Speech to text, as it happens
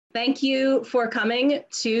Thank you for coming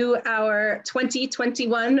to our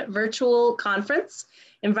 2021 virtual conference,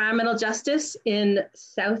 Environmental Justice in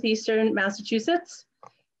Southeastern Massachusetts.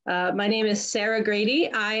 My name is Sarah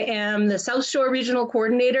Grady. I am the South Shore Regional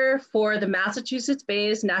Coordinator for the Massachusetts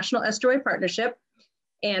Bay's National Estuary Partnership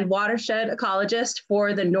and watershed ecologist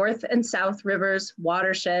for the North and South Rivers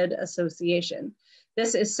Watershed Association.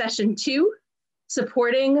 This is session 2,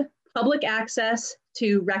 supporting public access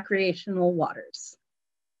to recreational waters.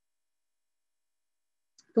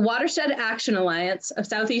 The Watershed Action Alliance of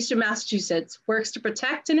Southeastern Massachusetts works to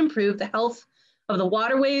protect and improve the health of the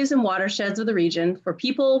waterways and watersheds of the region for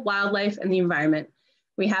people, wildlife, and the environment.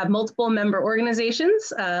 We have multiple member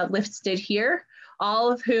organizations listed here, all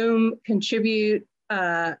of whom contribute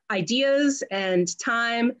ideas and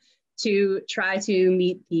time to try to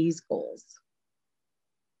meet these goals.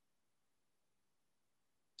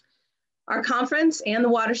 Our conference and the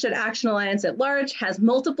Watershed Action Alliance at large has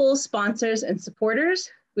multiple sponsors and supporters.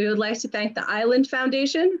 We would like to thank the Island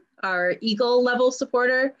Foundation, our Eagle level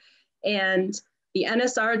supporter, and the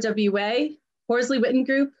NSRWA, Horsley Witten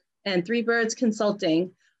Group, and Three Birds Consulting,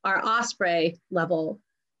 our Osprey level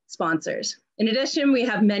sponsors. In addition, we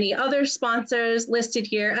have many other sponsors listed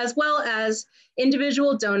here, as well as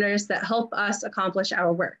individual donors that help us accomplish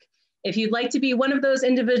our work. If you'd like to be one of those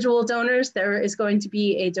individual donors, there is going to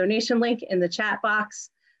be a donation link in the chat box.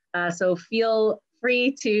 So feel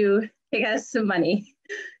free to kick us some money.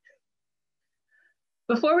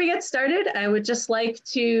 Before we get started, I would just like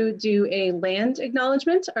to do a land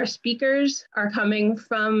acknowledgement. Our speakers are coming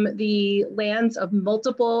from the lands of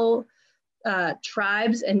multiple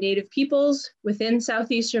tribes and native peoples within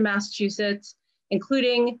Southeastern Massachusetts,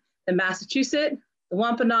 including the Massachusetts, the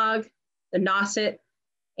Wampanoag, the Neponset,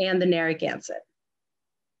 and the Narragansett.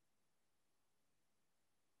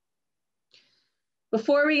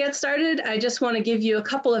 Before we get started, I just want to give you a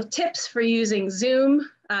couple of tips for using Zoom.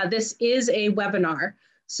 This is a webinar,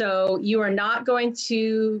 so you are not going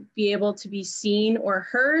to be able to be seen or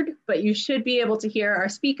heard, but you should be able to hear our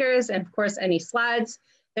speakers and of course any slides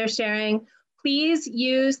they're sharing. Please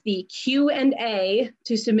use the Q&A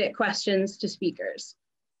to submit questions to speakers.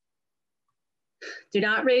 Do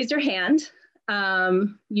not raise your hand.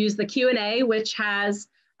 Use the Q&A, which has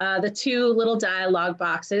the 2 little dialogue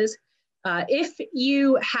boxes. If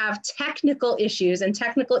you have technical issues and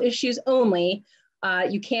technical issues only,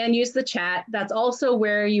 you can use the chat. That's also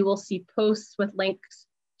where you will see posts with links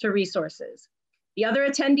to resources. The other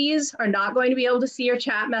attendees are not going to be able to see your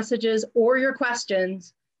chat messages or your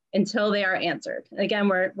questions until they are answered. And again,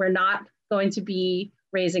 we're not going to be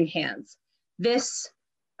raising hands. This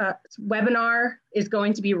webinar is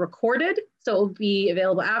going to be recorded, so it will be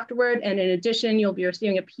available afterward. And in addition, you'll be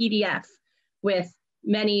receiving a PDF with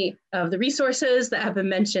many of the resources that have been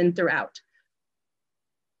mentioned throughout.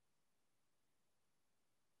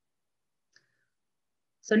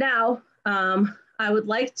 So now I would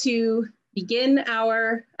like to begin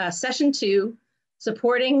our session 2,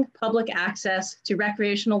 supporting public access to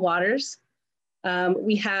recreational waters.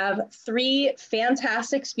 We have 3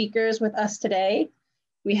 fantastic speakers with us today.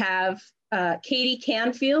 We have Katie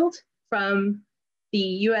Canfield from the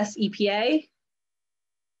U.S. EPA,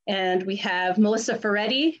 and we have Melissa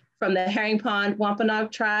Ferretti from the Herring Pond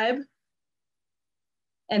Wampanoag Tribe,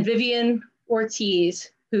 and Vivian Ortiz,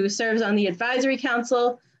 who serves on the Advisory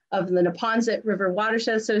Council of the Neponset River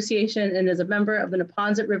Watershed Association and is a member of the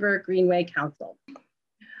Neponset River Greenway Council.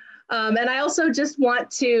 And I also just want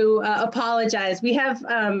to apologize. We have,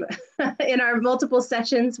 in our multiple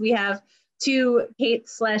sessions, we have 2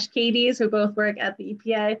 Kate/Katies who both work at the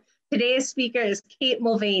EPA. Today's speaker is Kate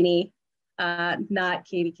Mulvaney, not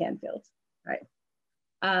Katie Canfield, right?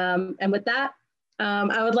 And with that,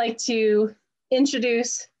 I would like to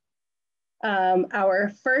introduce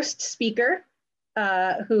our first speaker,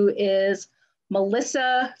 who is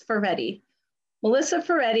Melissa Ferretti. Melissa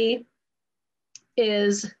Ferretti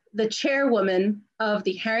is the chairwoman of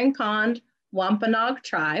the Herring Pond Wampanoag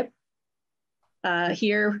Tribe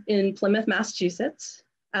here in Plymouth, Massachusetts.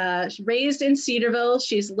 Raised in Cedarville,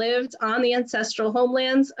 she's lived on the ancestral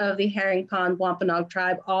homelands of the Herring Pond Wampanoag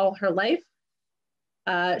Tribe all her life.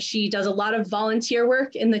 She does a lot of volunteer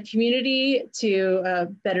work in the community to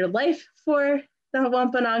better life for the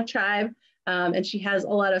Wampanoag Tribe, and she has a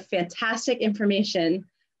lot of fantastic information,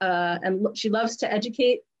 and she loves to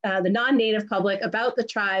educate the non-native public about the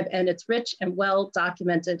tribe and its rich and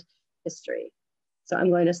well-documented history. So I'm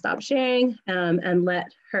going to stop sharing and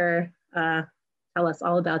let her tell us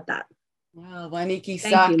all about that. Wow, Waniki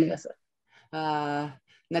Thank you, Melissa.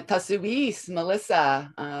 Natasuis,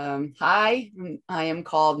 Melissa. Hi, I am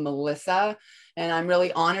called Melissa, and I'm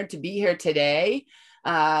really honored to be here today.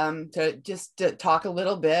 to talk a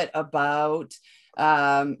little bit about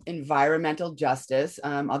environmental justice,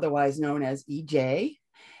 otherwise known as EJ,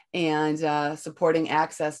 and supporting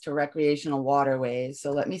access to recreational waterways.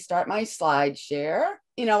 So let me start my slide share.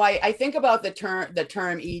 You know, I think about the term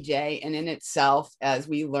EJ, and in itself, as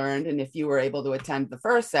we learned, and if you were able to attend the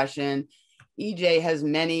first session, EJ has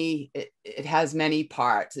it has many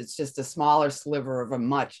parts. It's just a smaller sliver of a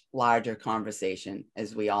much larger conversation,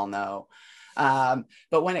 as we all know.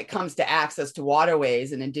 But when it comes to access to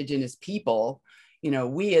waterways and Indigenous people, you know,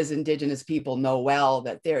 we as Indigenous people know well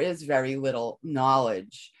that there is very little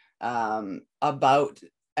knowledge about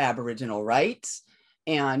Aboriginal rights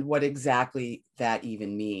and what exactly that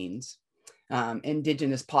even means.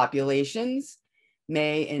 Indigenous populations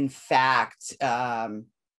may, in fact,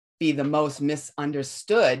 be the most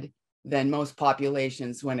misunderstood than most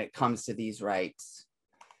populations when it comes to these rights.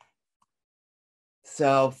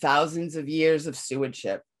 So thousands of years of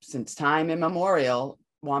stewardship. Since time immemorial,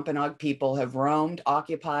 Wampanoag people have roamed,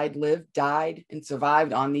 occupied, lived, died, and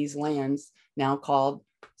survived on these lands, now called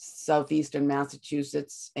southeastern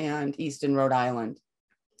Massachusetts and eastern Rhode Island.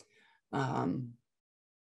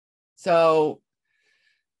 So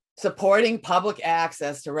supporting public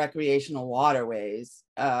access to recreational waterways.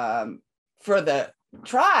 For the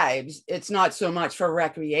tribes, it's not so much for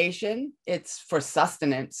recreation, it's for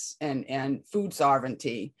sustenance and food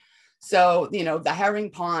sovereignty. So, you know, the Herring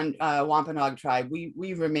Pond Wampanoag Tribe,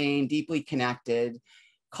 we remain deeply connected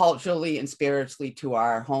culturally and spiritually to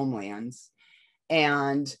our homelands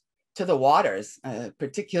and to the waters.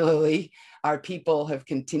 Particularly, our people have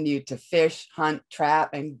continued to fish, hunt,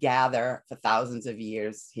 trap, and gather for thousands of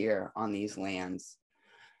years here on these lands.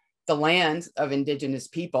 The lands of Indigenous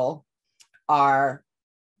people are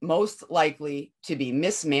most likely to be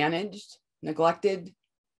mismanaged, neglected,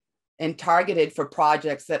 and targeted for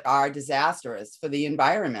projects that are disastrous for the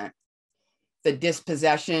environment. The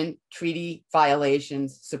dispossession, treaty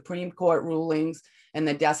violations, Supreme Court rulings, and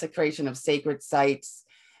the desecration of sacred sites,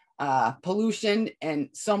 pollution, and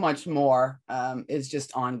so much more is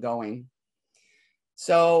just ongoing.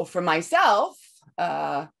 So for myself,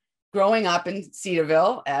 growing up in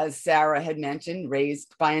Cedarville, as Sarah had mentioned,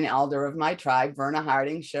 raised by an elder of my tribe, Verna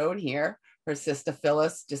Harding, shown here, her sister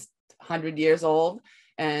Phyllis, just 100 years old,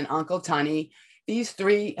 and Uncle Tunny. These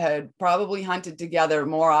three had probably hunted together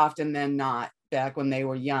more often than not back when they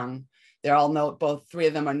were young. They're all both three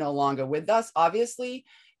of them are no longer with us, obviously,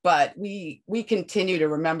 but we continue to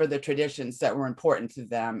remember the traditions that were important to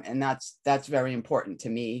them, and that's very important to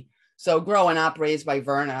me. So growing up, raised by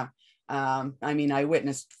Verna, I mean, I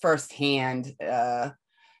witnessed firsthand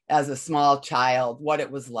as a small child what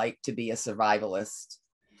it was like to be a survivalist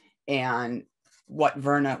and what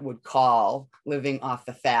Verna would call living off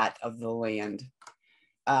the fat of the land.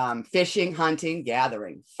 Fishing, hunting,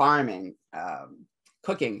 gathering, farming,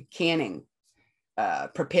 cooking, canning,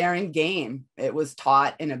 preparing game. It was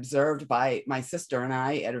taught and observed by my sister and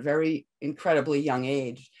I at a very incredibly young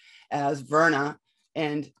age, as Verna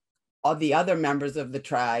and all the other members of the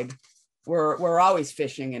tribe were always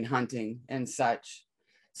fishing and hunting and such.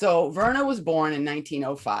 So Verna was born in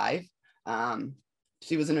 1905.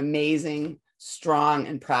 She was an amazing, strong,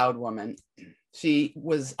 and proud woman. She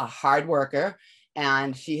was a hard worker,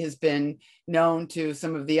 and she has been known to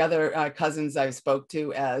some of the other cousins I spoke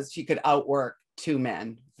to as she could outwork two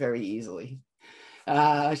men very easily.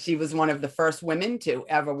 She was one of the first women to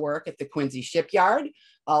ever work at the Quincy shipyard,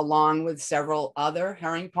 along with several other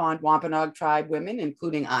Herring Pond Wampanoag Tribe women,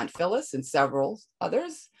 including Aunt Phyllis and several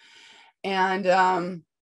others. And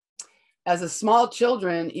as a small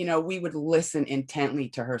children, you know, we would listen intently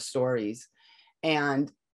to her stories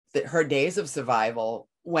and her days of survival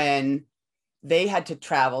when they had to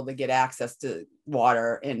travel to get access to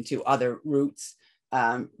water and to other routes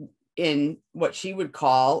in what she would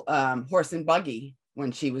call horse and buggy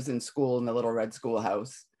when she was in school in the Little Red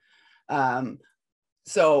Schoolhouse.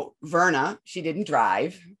 So Verna, she didn't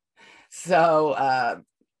drive. So,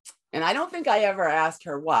 and I don't think I ever asked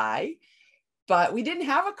her why, but we didn't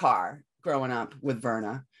have a car growing up with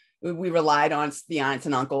Verna. We relied on the aunts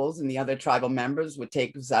and uncles, and the other tribal members would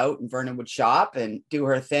take us out, and Verna would shop and do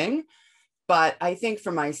her thing. But I think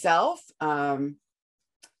for myself, the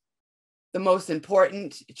most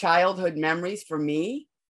important childhood memories for me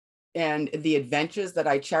and the adventures that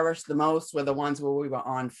I cherished the most were the ones where we were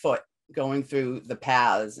on foot, going through the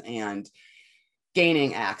paths and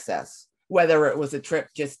gaining access, whether it was a trip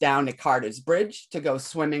just down to Carter's Bridge to go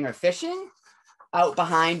swimming or fishing, out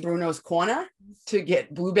behind Bruno's Corner to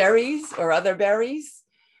get blueberries or other berries,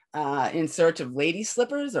 in search of lady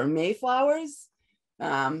slippers or mayflowers.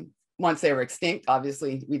 Once they were extinct,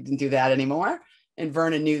 obviously we didn't do that anymore. and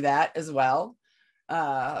Verna knew that as well.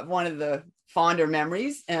 One of the fonder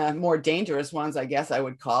memories, more dangerous ones, I guess I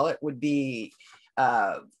would call it, would be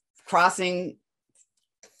crossing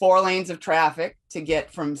 4 lanes of traffic to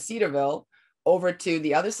get from Cedarville over to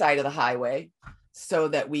the other side of the highway so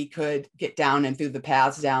that we could get down and through the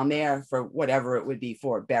paths down there for whatever it would be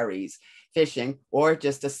for berries, fishing, or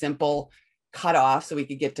just a simple cutoff so we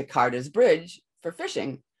could get to Carter's Bridge for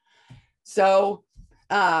fishing. So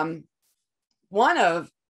another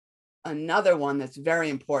one that's very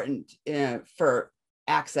important for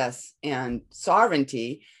access and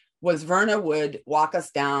sovereignty was Verna would walk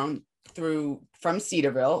us down from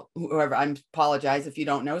Cedarville, whoever, I apologize if you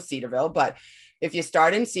don't know Cedarville, but if you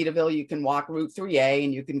start in Cedarville, you can walk Route 3A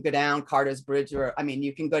and you can go down Carter's Bridge,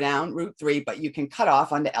 you can go down Route 3, but you can cut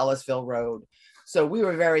off onto Ellisville Road. So we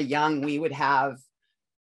were very young. We would have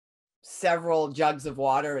several jugs of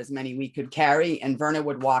water, as many we could carry, and Verna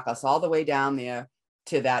would walk us all the way down there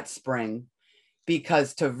to that spring,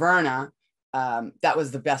 because to Verna, that was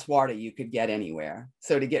the best water you could get anywhere.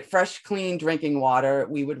 So to get fresh, clean drinking water,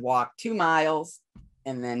 we would walk 2 miles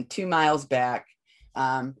and then 2 miles back.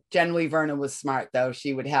 Generally, Verna was smart, though.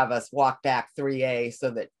 She would have us walk back 3A so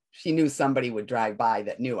that she knew somebody would drive by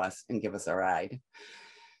that knew us and give us a ride.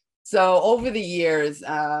 So over the years,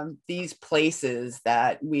 these places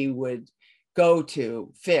that we would go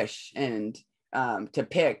to fish and to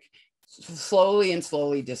pick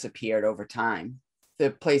slowly disappeared over time. The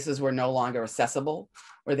places were no longer accessible,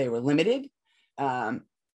 or they were limited.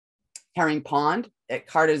 Herring Pond at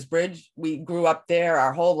Carter's Bridge, we grew up there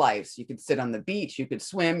our whole lives. You could sit on the beach, you could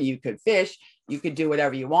swim, you could fish, you could do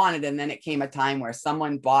whatever you wanted. And then it came a time where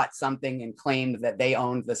someone bought something and claimed that they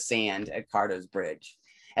owned the sand at Carter's Bridge.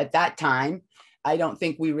 At that time, I don't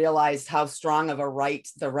think we realized how strong of the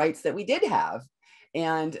rights that we did have.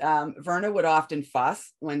 And Verna would often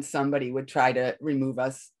fuss when somebody would try to remove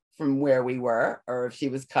us from where we were, or if she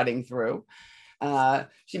was cutting through.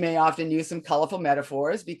 She may often use some colorful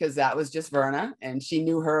metaphors because that was just Verna, and she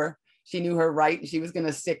knew her right, and she was going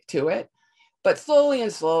to stick to it. But slowly,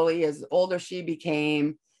 as older she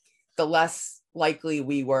became, the less likely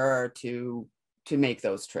we were to make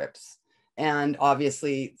those trips. And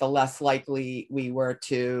obviously, the less likely we were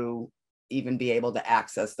to even be able to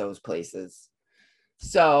access those places.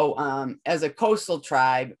 So as a coastal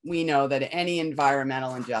tribe, we know that any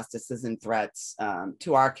environmental injustices and threats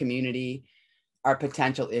to our community are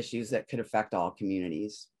potential issues that could affect all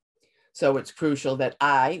communities. So it's crucial that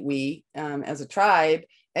we as a tribe,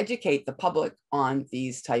 educate the public on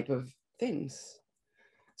these type of things.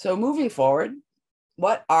 So moving forward,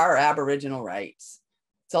 what are Aboriginal rights?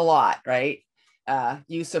 It's a lot, right?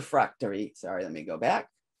 Usufructuary, sorry, let me go back.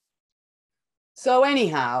 So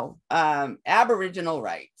anyhow, Aboriginal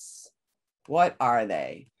rights, what are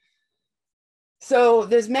they? So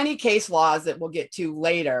there's many case laws that we'll get to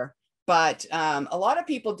later, but a lot of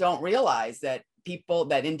people don't realize that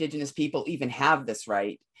Indigenous people even have this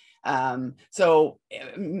right. So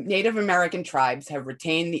Native American tribes have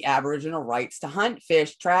retained the Aboriginal rights to hunt,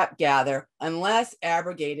 fish, trap, gather, unless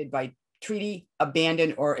abrogated by treaty,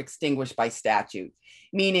 abandoned, or extinguished by statute.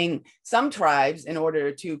 Meaning some tribes, in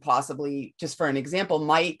order to possibly, just for an example,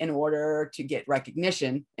 might, in order to get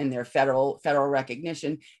recognition in their federal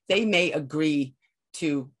recognition, they may agree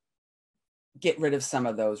to get rid of some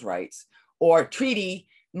of those rights. Or treaty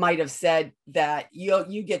might have said that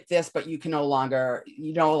you get this, but you no longer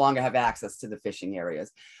have access to the fishing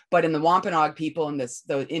areas. But in the Wampanoag people and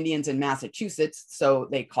the Indians in Massachusetts, so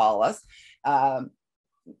they call us,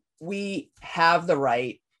 we have the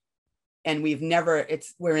right, and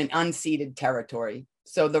we're in unceded territory.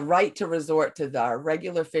 So the right to resort to our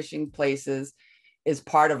regular fishing places is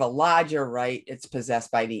part of a larger right. It's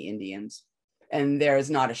possessed by the Indians. And there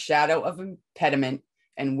is not a shadow of impediment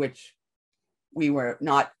in which we were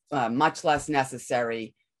not much less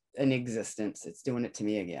necessary in existence. It's doing it to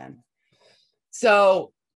me again.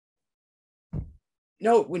 So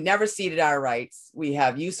no, we never ceded our rights. We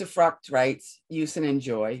have usufruct rights, use and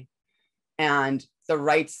enjoy, and the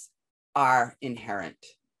rights are inherent.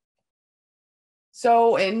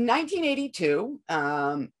 So in 1982,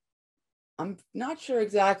 I'm not sure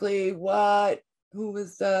exactly who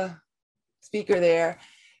was the speaker there,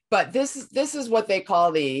 but this is what they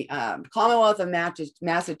call the Commonwealth of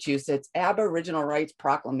Massachusetts Aboriginal Rights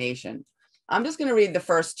Proclamation. I'm just going to read the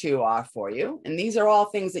first 2 off for you. And these are all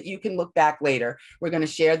things that you can look back later. We're going to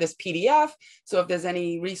share this PDF. So if there's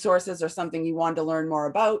any resources or something you want to learn more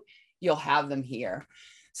about, you'll have them here.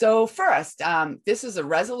 So first, this is a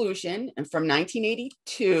resolution from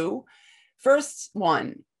 1982. First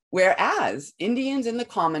one, whereas Indians in the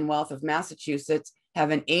Commonwealth of Massachusetts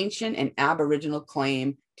have an ancient and aboriginal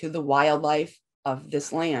claim to the wildlife of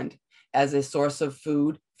this land as a source of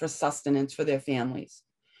food for sustenance for their families.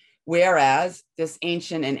 Whereas this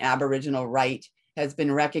ancient and aboriginal right has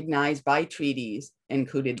been recognized by treaties,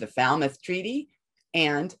 including the Falmouth Treaty,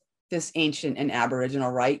 and this ancient and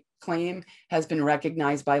aboriginal right claim has been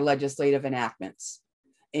recognized by legislative enactments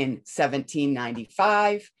in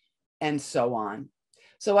 1795 and so on.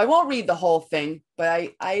 So I won't read the whole thing,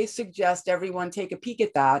 but I suggest everyone take a peek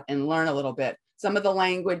at that and learn a little bit. Some of the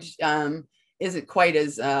language isn't quite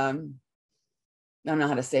as, I don't know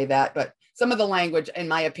how to say that, but some of the language, in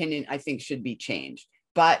my opinion, I think should be changed.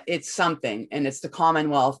 But it's something, and it's the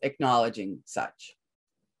Commonwealth acknowledging such.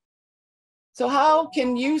 So how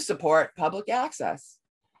can you support public access?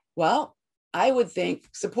 Well, I would think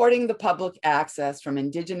supporting the public access from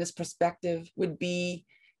Indigenous perspective would be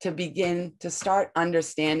to begin to start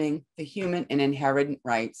understanding the human and inherent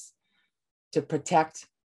rights to protect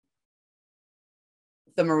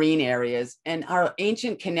the marine areas and our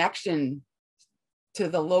ancient connection to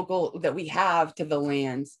the local that we have to the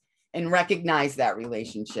lands, and recognize that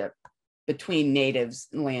relationship between natives,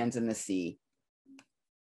 lands, and the sea.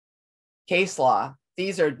 Case law,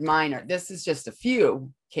 these are minor. This is just a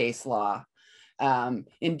few case law.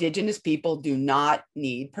 Indigenous people do not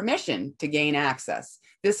need permission to gain access.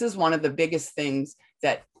 This is one of the biggest things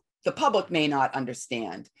that the public may not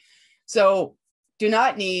understand. So do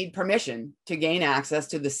not need permission to gain access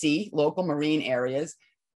to the sea, local marine areas,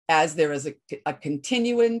 as there is a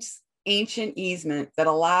continuous ancient easement that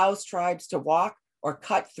allows tribes to walk or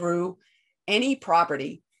cut through any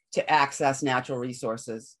property to access natural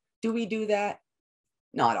resources. Do we do that?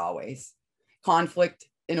 Not always. Conflict,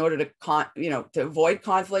 in order to avoid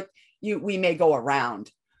conflict, we may go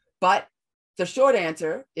around. But the short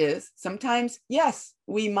answer is sometimes, yes,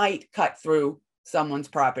 we might cut through someone's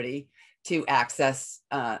property to access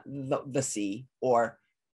the sea, or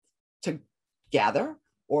to gather,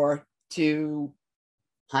 or to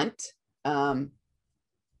hunt, and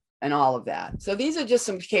all of that. So these are just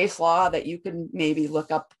some case law that you can maybe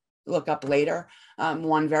look up later.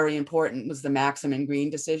 One very important was the Maxim and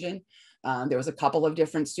Green decision. There was a couple of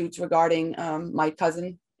different suits regarding my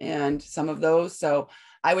cousin and some of those. So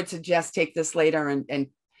I would suggest take this later and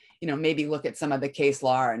maybe look at some of the case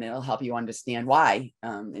law, and it'll help you understand why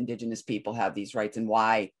Indigenous people have these rights and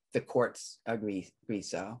why the courts agree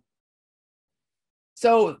so.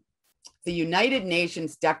 So the United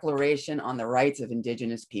Nations Declaration on the Rights of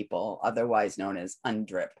Indigenous People, otherwise known as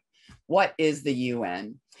UNDRIP. What is the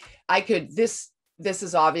UN? This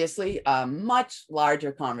is obviously a much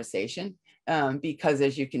larger conversation because,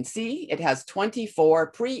 as you can see, it has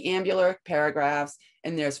 24 preambular paragraphs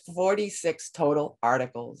and there's 46 total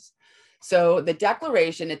articles. So the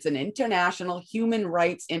declaration, it's an international human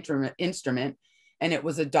rights instrument, and it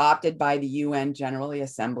was adopted by the UN General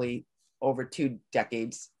Assembly over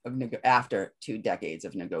after 2 decades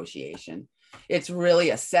of negotiation. It's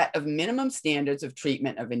really a set of minimum standards of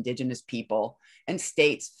treatment of Indigenous people, and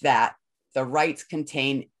states that the rights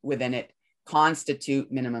contained within it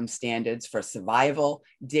constitute minimum standards for survival,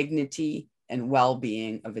 dignity, and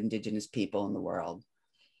well-being of Indigenous people in the world.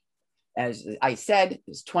 As I said,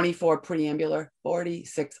 there's 24 preambular,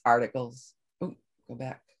 46 articles. Oh, go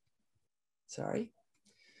back. Sorry.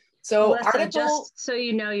 So Melissa, just so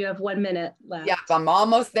you know, you have 1 minute left. Yeah, I'm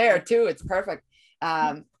almost there too. It's perfect.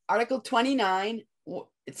 Article 29,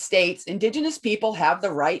 it states, Indigenous people have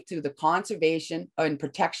the right to the conservation and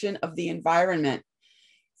protection of the environment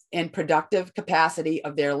and productive capacity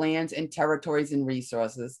of their lands and territories and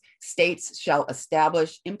resources. States shall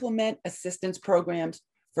establish, implement assistance programs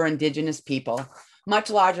for Indigenous people. Much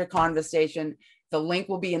larger conversation. The link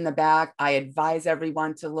will be in the back. I advise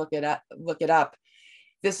everyone to look it up.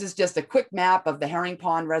 This is just a quick map of the Herring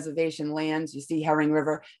Pond Reservation lands. You see Herring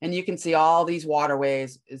River, and you can see all these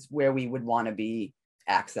waterways is where we would want to be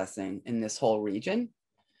accessing in this whole region.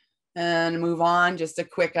 And move on, just a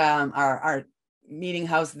quick, our meeting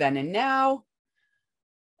house then and now,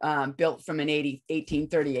 built from an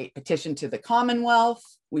 1838 petition to the Commonwealth.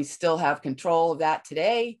 We still have control of that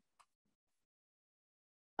today.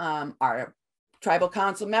 Our tribal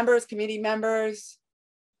council members, committee members,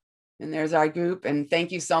 and there's our group. And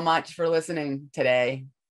thank you so much for listening today.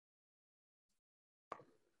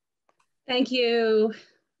 Thank you,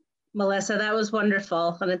 Melissa. That was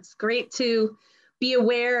wonderful. And it's great to be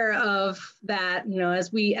aware of that,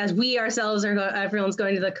 as we ourselves are, everyone's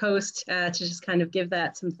going to the coast, to just kind of give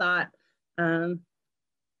that some thought. All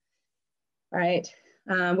right.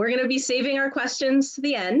 We're going to be saving our questions to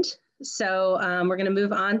the end. So we're going to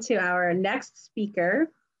move on to our next speaker,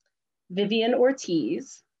 Vivian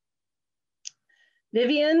Ortiz.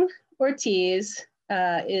 Vivian Ortiz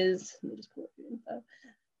is, let me just pull up your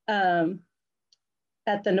info,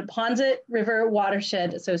 at the Neponset River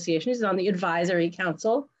Watershed Association. She's on the advisory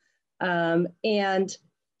council. And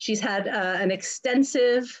she's had an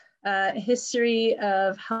extensive history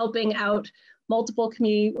of helping out multiple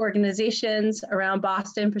community organizations around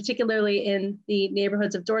Boston, particularly in the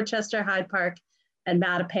neighborhoods of Dorchester, Hyde Park, and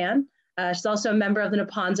Mattapan. She's also a member of the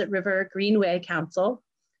Neponset River Greenway Council.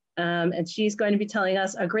 And she's going to be telling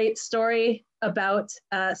us a great story about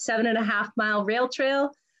a 7.5-mile rail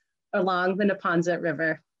trail along the Neponset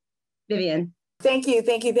River. Vivian. Thank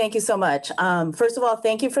you so much. First of all,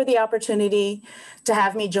 thank you for the opportunity to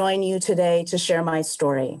have me join you today to share my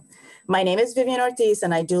story. My name is Vivian Ortiz,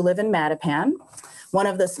 and I do live in Mattapan, one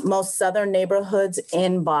of the most southern neighborhoods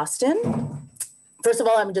in Boston. First of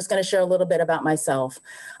all, I'm just going to share a little bit about myself.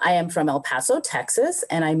 I am from El Paso, Texas,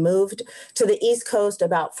 and I moved to the East Coast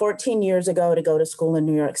about 14 years ago to go to school in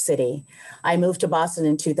New York City. I moved to Boston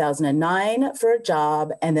in 2009 for a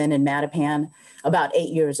job, and then in Mattapan about 8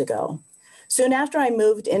 years ago. Soon after I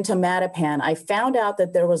moved into Mattapan, I found out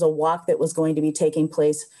that there was a walk that was going to be taking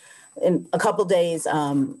place in a couple days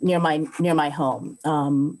near my home.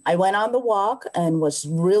 I went on the walk and was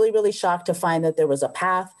really, really shocked to find that there was a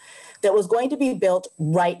path that was going to be built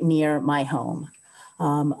right near my home.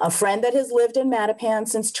 A friend that has lived in Mattapan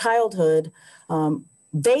since childhood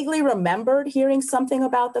vaguely remembered hearing something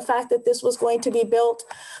about the fact that this was going to be built,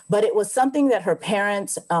 but it was something that her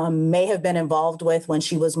parents may have been involved with when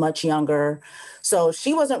she was much younger. So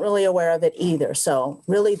she wasn't really aware of it either. So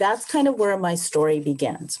really, that's kind of where my story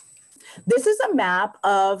begins. This is a map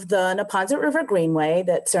of the Neponset River Greenway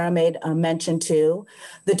that Sarah made mention to.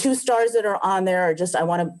 The two stars that are on there are just, I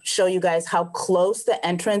want to show you guys how close the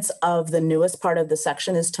entrance of the newest part of the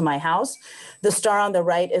section is to my house. The star on the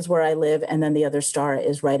right is where I live, and then the other star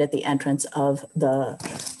is right at the entrance of the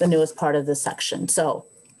newest part of the section. So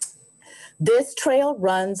this trail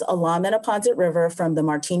runs along the Neponset River from the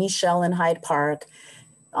Martini Shell in Hyde Park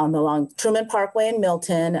along Truman Parkway in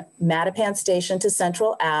Milton, Mattapan Station to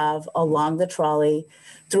Central Ave, along the trolley,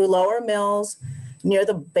 through Lower Mills, near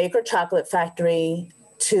the Baker Chocolate Factory,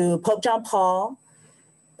 to Pope John Paul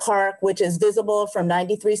Park, which is visible from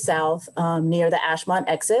 93 South near the Ashmont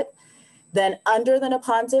exit, then under the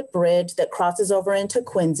Neponset Bridge that crosses over into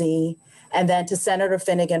Quincy, and then to Senator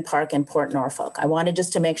Finnegan Park in Port Norfolk. I wanted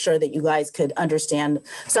just to make sure that you guys could understand.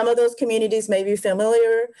 Some of those communities may be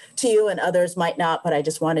familiar to you and others might not, but I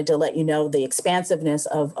just wanted to let you know the expansiveness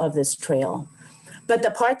of this trail. But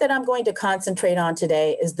the part that I'm going to concentrate on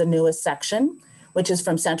today is the newest section, which is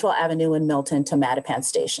from Central Avenue in Milton to Mattapan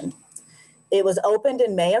Station. It was opened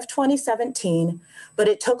in May of 2017, but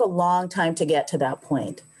it took a long time to get to that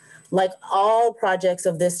point. Like all projects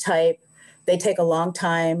of this type, they take a long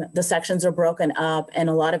time. The sections are broken up, and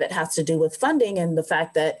a lot of it has to do with funding and the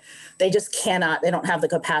fact that they just cannot, they don't have the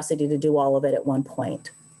capacity to do all of it at one point.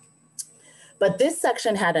 But this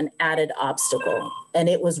section had an added obstacle, and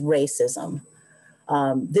it was racism.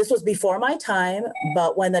 This was before my time,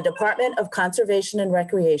 but when the Department of Conservation and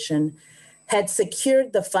Recreation had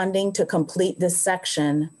secured the funding to complete this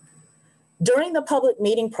section, during the public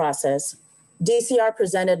meeting process, DCR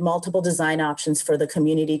presented multiple design options for the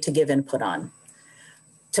community to give input on.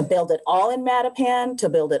 To build it all in Mattapan, to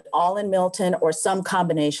build it all in Milton, or some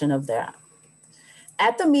combination of that.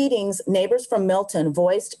 At the meetings, neighbors from Milton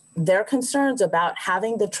voiced their concerns about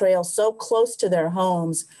having the trail so close to their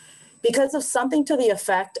homes because of something to the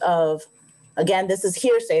effect of, again, this is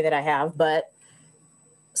hearsay that I have, but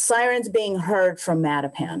sirens being heard from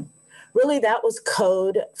Mattapan. Really, that was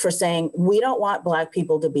code for saying, we don't want Black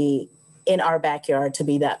people to be in our backyard, to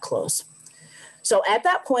be that close. So at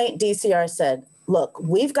that point, DCR said, look,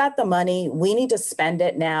 we've got the money. We need to spend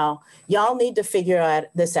it now. Y'all need to figure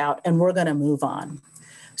this out, and we're going to move on.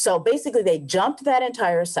 So basically, they jumped that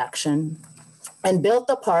entire section and built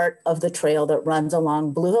the part of the trail that runs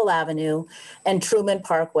along Blue Hill Avenue and Truman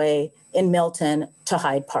Parkway in Milton to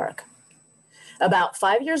Hyde Park. About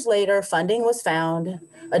 5 years later, funding was found.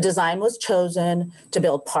 A design was chosen to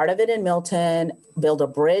build part of it in Milton, build a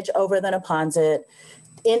bridge over the Neponset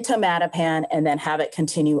into Mattapan, and then have it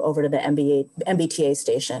continue over to the MBTA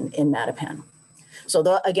station in Mattapan.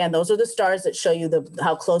 So again, those are the stars that show you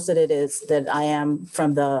how close it is that I am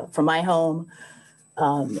from my home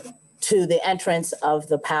to the entrance of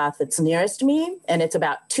the path that's nearest me, and it's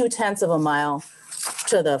about 0.2 of a mile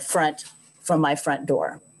to the front from my front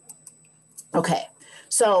door. Okay.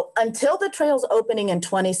 So until the trail's opening in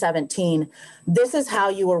 2017, this is how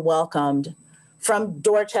you were welcomed from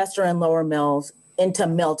Dorchester and Lower Mills into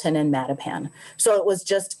Milton and Mattapan. So it was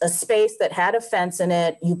just a space that had a fence in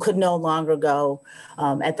it. You could no longer go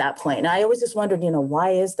at that point. And I always just wondered,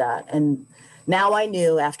 why is that? And now I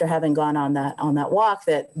knew after having gone on that walk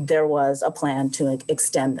that there was a plan to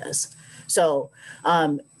extend this. So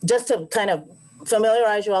just to kind of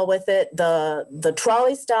familiarize you all with it, the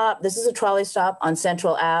trolley stop, this is a trolley stop on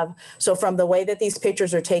Central Ave. So from the way that these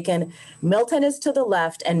pictures are taken, Milton is to the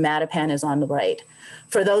left and Mattapan is on the right.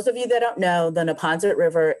 For those of you that don't know, the Neponset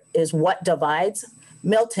River is what divides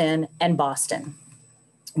Milton and Boston.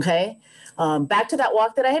 Okay. Back to that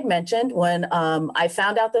walk that I had mentioned, when I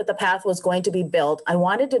found out that the path was going to be built, I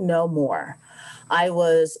wanted to know more. I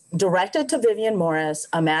was directed to Vivian Morris,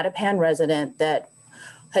 a Mattapan resident that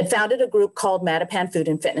had founded a group called Mattapan Food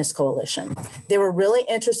and Fitness Coalition. They were really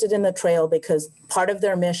interested in the trail because part of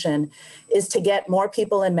their mission is to get more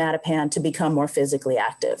people in Mattapan to become more physically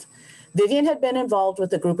active. Vivian had been involved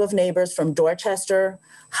with a group of neighbors from Dorchester,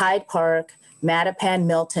 Hyde Park, Mattapan,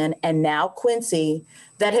 Milton, and now Quincy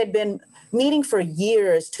that had been meeting for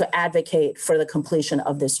years to advocate for the completion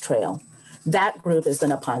of this trail. That group is the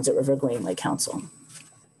Neponset River Greenway Council.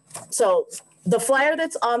 So the flyer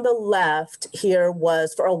that's on the left here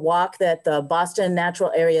was for a walk that the Boston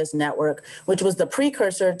Natural Areas Network, which was the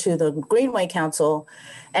precursor to the Greenway Council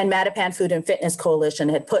and Mattapan Food and Fitness Coalition,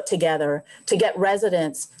 had put together to get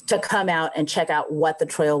residents to come out and check out what the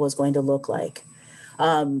trail was going to look like.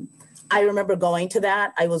 I remember going to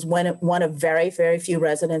that. I was one of very, very few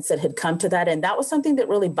residents that had come to that. And that was something that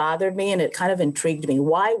really bothered me and it kind of intrigued me.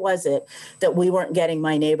 Why was it that we weren't getting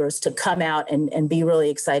my neighbors to come out and be really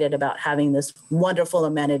excited about having this wonderful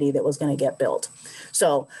amenity that was going to get built?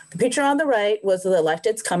 So the picture on the right was the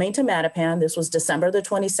electeds coming to Mattapan. This was December the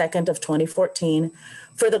 22nd of 2014.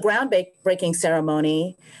 For the groundbreaking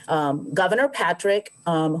ceremony, Governor Patrick,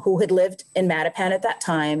 who had lived in Mattapan at that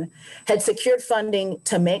time, had secured funding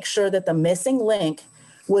to make sure that the missing link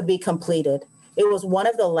would be completed. It was one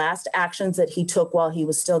of the last actions that he took while he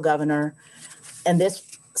was still governor, and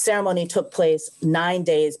this ceremony took place 9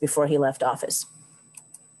 days before he left office.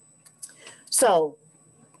 So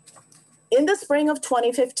in the spring of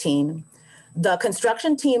 2015, the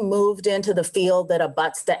construction team moved into the field that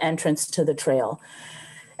abuts the entrance to the trail.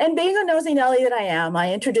 And being a nosy Nelly that I am,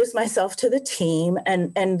 I introduced myself to the team.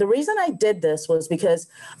 And the reason I did this was because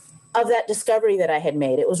of that discovery that I had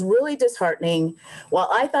made. It was really disheartening. While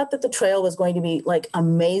I thought that the trail was going to be like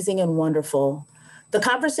amazing and wonderful, the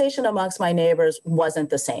conversation amongst my neighbors wasn't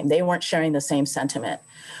the same. They weren't sharing the same sentiment.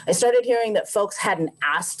 I started hearing that folks hadn't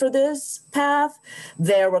asked for this path.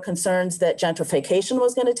 There were concerns that gentrification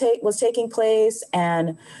was taking place,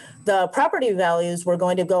 and the property values were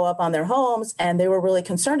going to go up on their homes, and they were really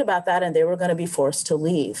concerned about that, and they were going to be forced to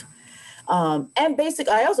leave. And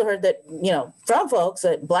basically, I also heard that, from folks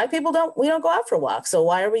that Black people don't go out for walks. So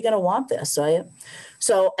why are we going to want this, right?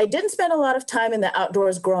 So I didn't spend a lot of time in the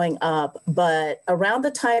outdoors growing up, but around the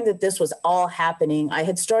time that this was all happening, I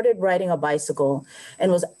had started riding a bicycle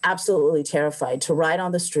and was absolutely terrified to ride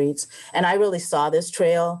on the streets. And I really saw this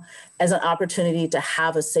trail as an opportunity to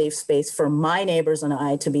have a safe space for my neighbors and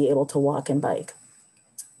I to be able to walk and bike.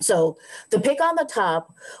 So the pic on the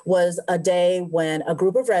top was a day when a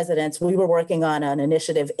group of residents, we were working on an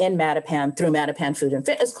initiative in Mattapan through Mattapan Food and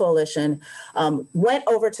Fitness Coalition, went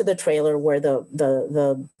over to the trailer where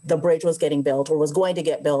the bridge was getting built or was going to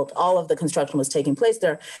get built. All of the construction was taking place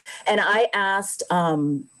there. And I asked,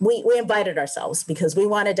 we invited ourselves because we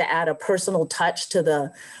wanted to add a personal touch to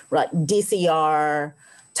the DCR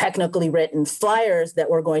technically written flyers that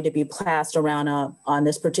were going to be passed around on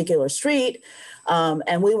this particular street.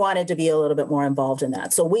 And we wanted to be a little bit more involved in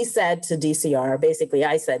that. So we said to DCR, basically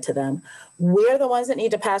I said to them, we're the ones that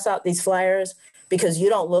need to pass out these flyers because you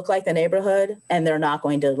don't look like the neighborhood and they're not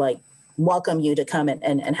going to welcome you to come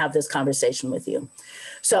and have this conversation with you.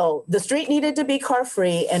 So the street needed to be car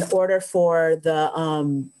free in order for the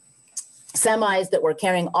semis that were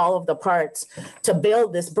carrying all of the parts to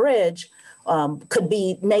build this bridge could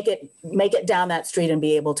make it down that street and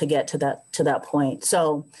be able to get to that point.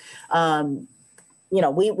 So,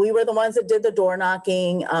 we were the ones that did the door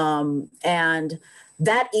knocking. And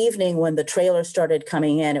that evening when the trailer started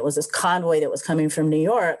coming in, it was this convoy that was coming from New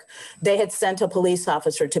York. They had sent a police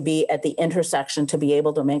officer to be at the intersection to be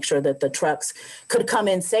able to make sure that the trucks could come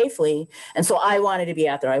in safely. And so I wanted to be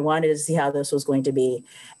out there. I wanted to see how this was going to be.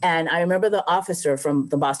 And I remember the officer from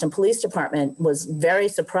the Boston Police Department was very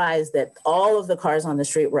surprised that all of the cars on the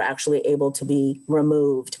street were actually able to be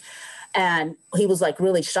removed. And he was like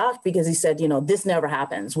really shocked because he said, this never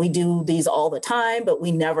happens. We do these all the time, but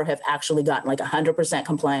we never have actually gotten like 100%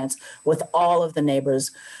 compliance with all of the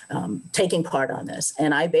neighbors taking part on this.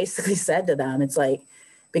 And I basically said to them, it's like,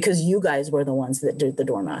 because you guys were the ones that did the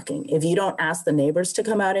door knocking. If you don't ask the neighbors to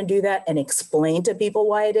come out and do that and explain to people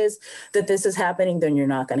why it is that this is happening, then you're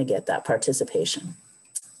not going to get that participation.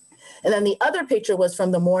 And then the other picture was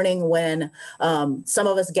from the morning when some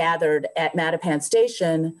of us gathered at Mattapan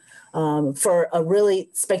Station for a really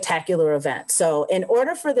spectacular event. So in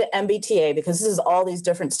order for the MBTA, because this is all these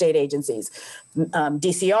different state agencies,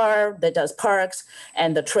 DCR that does parks,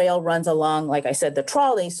 and the trail runs along, like I said, the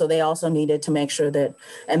trolley. So they also needed to make sure that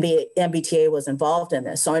MBTA was involved in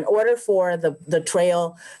this. So in order for the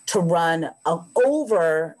trail to run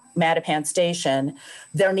over Mattapan Station,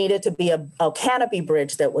 there needed to be a canopy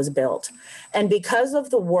bridge that was built. And because of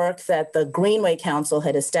the work that the Greenway Council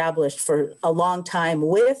had established for a long time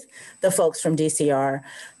with the folks from DCR,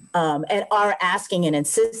 and are asking and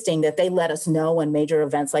insisting that they let us know when major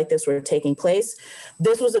events like this were taking place.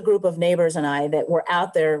 This was a group of neighbors and I that were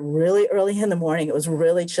out there really early in the morning. It was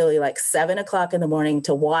really chilly, like 7 o'clock in the morning,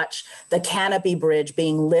 to watch the canopy bridge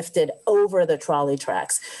being lifted over the trolley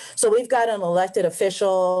tracks. So we've got an elected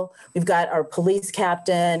official, we've got our police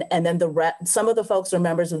captain, and then some of the folks are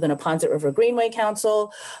members of the Neponset River Greenway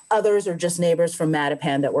Council. Others are just neighbors from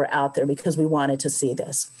Mattapan that were out there because we wanted to see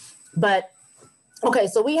this. But okay,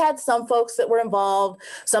 so we had some folks that were involved,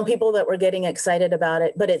 some people that were getting excited about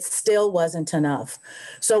it, but it still wasn't enough.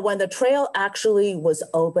 So when the trail actually was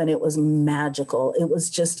open, it was magical. It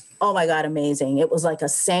was just, oh my God, amazing. It was like a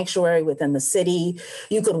sanctuary within the city.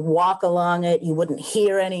 You could walk along it. You wouldn't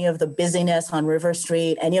hear any of the busyness on River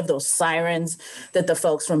Street, any of those sirens that the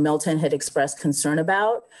folks from Milton had expressed concern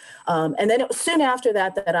about. And then it was soon after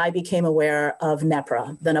that I became aware of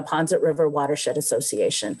NEPRA, the Neponset River Watershed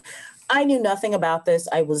Association. I knew nothing about this.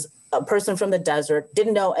 I was a person from the desert,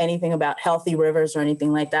 didn't know anything about healthy rivers or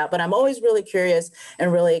anything like that, but I'm always really curious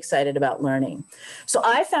and really excited about learning. So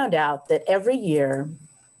I found out that every year,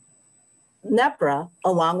 NEPRA,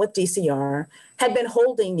 along with DCR, had been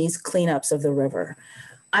holding these cleanups of the river.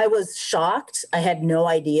 I was shocked. I had no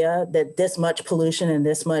idea that this much pollution and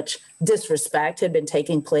this much disrespect had been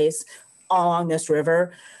taking place along this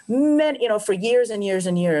river. For years and years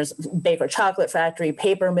and years, Baker Chocolate Factory,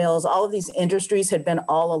 paper mills, all of these industries had been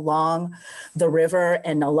all along the river,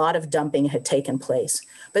 and a lot of dumping had taken place.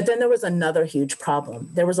 But then there was another huge problem.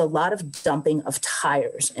 There was a lot of dumping of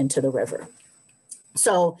tires into the river.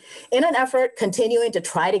 So in an effort, continuing to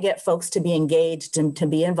try to get folks to be engaged and to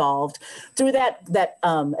be involved through that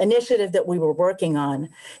initiative that we were working on,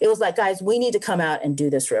 it was like, guys, we need to come out and do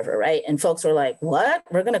this river, right? And folks were like, what?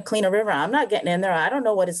 We're going to clean a river? I'm not getting in there. I don't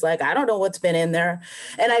know what it's like. I don't know what's been in there.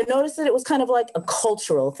 And I noticed that it was kind of like a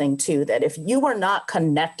cultural thing too, that if you were not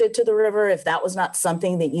connected to the river, if that was not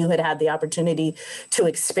something that you had the opportunity to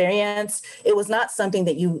experience, it was not something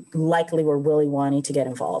that you likely were really wanting to get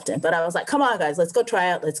involved in. But I was like, come on, guys, let's go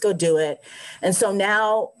try it. Let's go do it. And so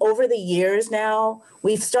now, over the years now,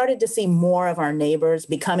 we've started to see more of our neighbors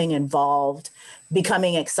becoming involved,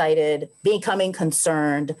 becoming excited, becoming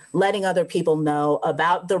concerned, letting other people know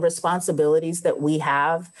about the responsibilities that we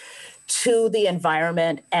have to the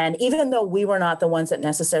environment. And even though we were not the ones that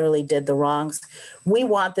necessarily did the wrongs, we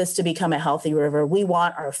want this to become a healthy river. We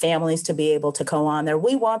want our families to be able to go on there.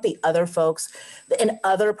 We want the other folks in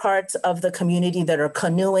other parts of the community that are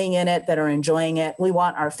canoeing in it, that are enjoying it. We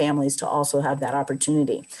want our families to also have that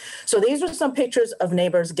opportunity. So these are some pictures of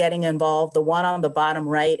neighbors getting involved. The one on the bottom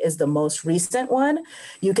right is the most recent one.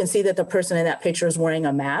 You can see that the person in that picture is wearing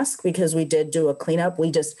a mask because we did do a cleanup.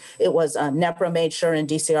 It was NEPRA made sure in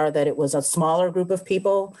DCR that it was a smaller group of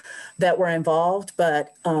people that were involved,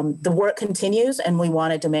 but the work continues, and we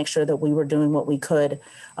wanted to make sure that we were doing what we could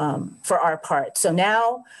for our part. So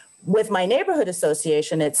now, with my neighborhood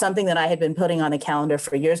association, it's something that I had been putting on the calendar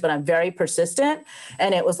for years, but I'm very persistent.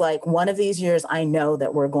 And it was like, one of these years, I know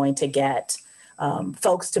that we're going to get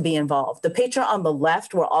folks to be involved. The picture on the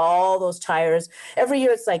left were all those tires. Every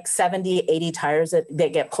year, it's like 70, 80 tires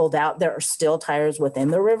that get pulled out. There are still tires within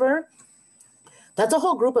the river. That's a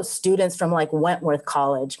whole group of students from like Wentworth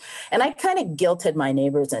College. And I kind of guilted my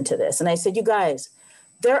neighbors into this. And I said, you guys,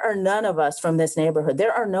 there are none of us from this neighborhood.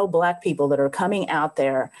 There are no Black people that are coming out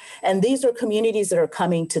there. And these are communities that are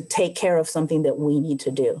coming to take care of something that we need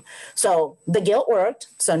to do. So the guilt worked.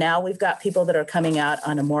 So now we've got people that are coming out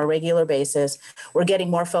on a more regular basis. We're getting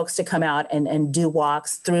more folks to come out and do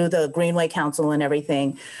walks through the Greenway Council and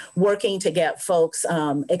everything, working to get folks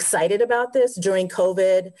excited about this during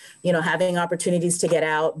COVID, you know, having opportunities to get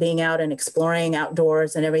out, being out and exploring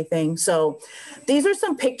outdoors and everything. So these are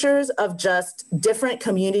some pictures of just different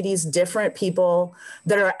communities, different people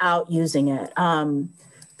that are out using it.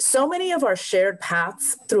 So many of our shared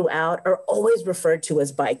paths throughout are always referred to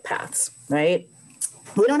as bike paths, right?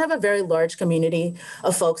 We don't have a very large community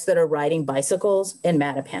of folks that are riding bicycles in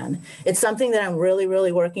Mattapan. It's something that I'm really,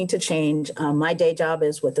 really working to change. My day job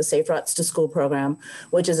is with the Safe Routes to School program,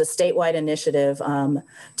 which is a statewide initiative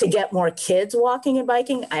to get more kids walking and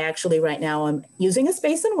biking. I actually right now I'm using a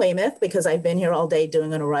space in Weymouth because I've been here all day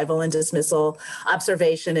doing an arrival and dismissal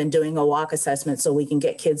observation and doing a walk assessment so we can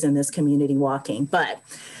get kids in this community walking. But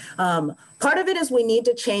part of it is we need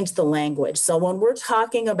to change the language. So when we're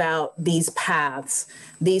talking about these paths,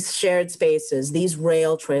 these shared spaces, these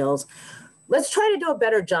rail trails, let's try to do a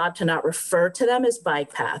better job to not refer to them as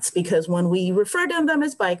bike paths, because when we refer to them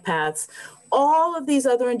as bike paths, all of these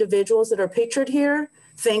other individuals that are pictured here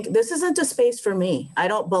think this isn't a space for me. I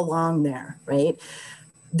don't belong there, right?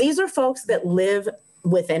 These are folks that live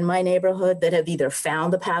within my neighborhood that have either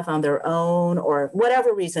found the path on their own or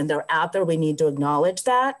whatever reason they're out there. We need to acknowledge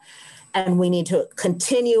that. And we need to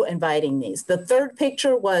continue inviting these. The third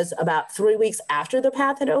picture was about 3 weeks after the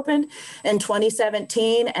path had opened in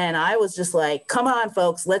 2017. And I was just like, come on,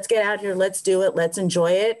 folks, let's get out here. Let's do it. Let's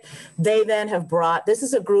enjoy it. They then have brought, this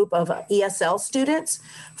is a group of ESL students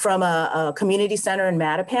from a community center in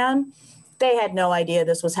Mattapan. They had no idea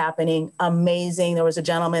this was happening. Amazing. There was a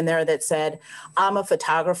gentleman there that said, I'm a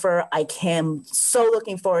photographer. I am so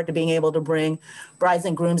looking forward to being able to bring brides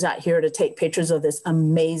and grooms out here to take pictures of this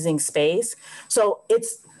amazing space. So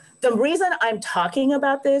it's the reason I'm talking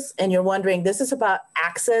about this, and you're wondering, this is about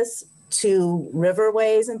access to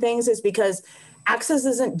riverways and things, is because access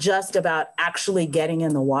isn't just about actually getting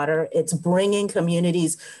in the water. It's bringing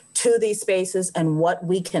communities to these spaces and what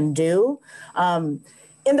we can do.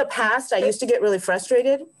 In the past, I used to get really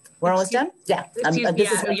frustrated. We're almost done? Yeah.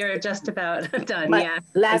 You're just about done. My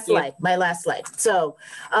last slide. So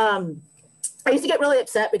I used to get really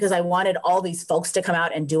upset because I wanted all these folks to come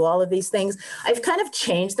out and do all of these things. I've kind of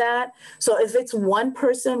changed that. So if it's one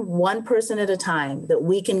person at a time that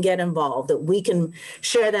we can get involved, that we can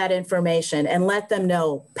share that information and let them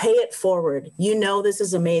know, pay it forward. You know, this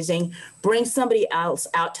is amazing. Bring somebody else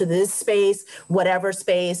out to this space,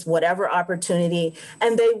 whatever opportunity,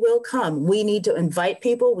 and they will come. We need to invite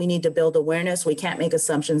people. We need to build awareness. We can't make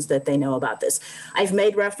assumptions that they know about this. I've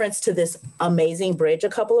made reference to this amazing bridge a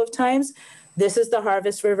couple of times. This is the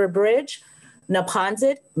Harvest River Bridge.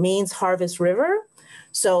 Neponset means Harvest River.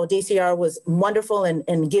 So DCR was wonderful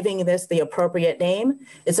in giving this the appropriate name.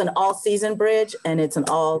 It's an all-season bridge and it's an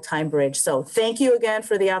all-time bridge. So thank you again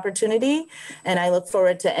for the opportunity. And I look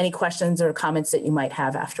forward to any questions or comments that you might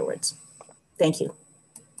have afterwards. Thank you.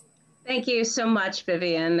 Thank you so much,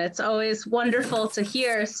 Vivian. It's always wonderful to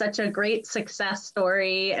hear such a great success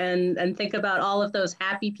story and think about all of those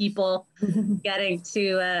happy people getting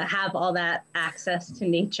to have all that access to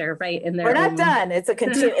nature right in their We're not done. It's a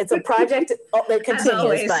project that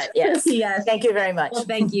continues, but yes. Yes. Thank you very much. Well,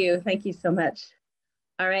 thank you. Thank you so much.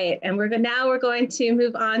 All right. And we're going to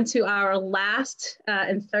move on to our last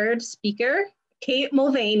and third speaker, Kate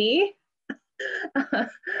Mulvaney.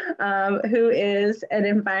 Who is an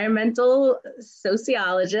environmental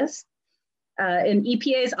sociologist in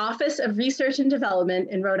EPA's Office of Research and Development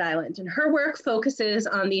in Rhode Island. And her work focuses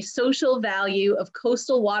on the social value of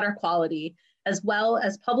coastal water quality, as well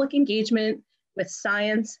as public engagement with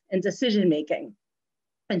science and decision-making.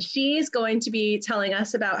 And she's going to be telling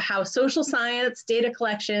us about how social science, data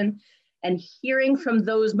collection, and hearing from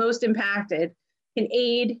those most impacted can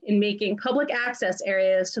aid in making public access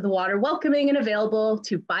areas to the water welcoming and available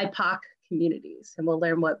to BIPOC communities. And we'll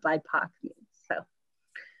learn what BIPOC means. So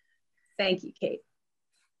thank you, Kate.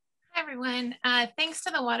 Hi, everyone. Thanks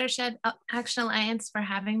to the Watershed Action Alliance for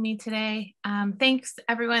having me today. Thanks,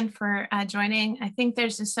 everyone, for joining. I think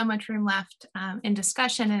there's just so much room left in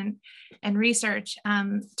discussion and research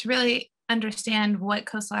to really understand what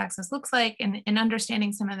coastal access looks like and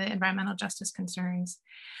understanding some of the environmental justice concerns.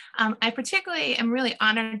 I particularly am really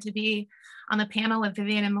honored to be on the panel with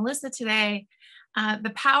Vivian and Melissa today.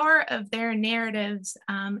 The power of their narratives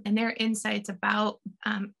and their insights about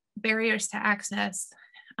barriers to access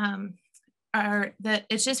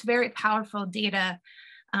it's just very powerful data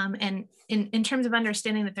And in terms of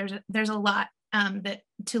understanding that there's a lot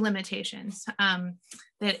to limitations,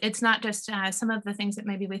 that it's not just some of the things that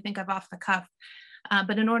maybe we think of off the cuff,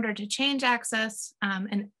 but in order to change access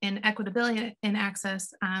and equitability in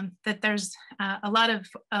access, that there's a lot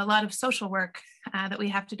of social work that we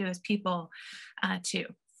have to do as people too.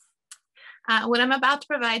 What I'm about to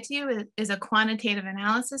provide to you is a quantitative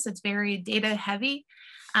analysis. It's very data heavy,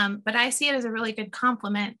 but I see it as a really good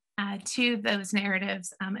complement to those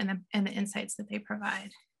narratives and the insights that they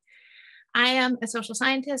provide. I am a social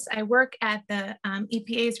scientist. I work at the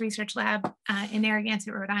EPA's research lab in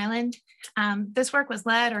Narragansett, Rhode Island. This work was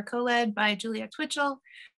led or co-led by Julia Twitchell,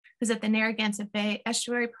 who's at the Narragansett Bay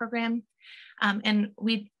Estuary Program. And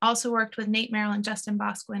we also worked with Nate Merrill and Justin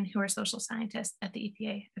Bosquin, who are social scientists at the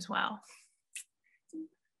EPA as well.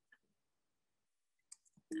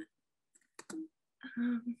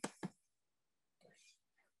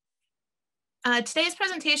 Today's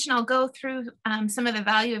presentation, I'll go through some of the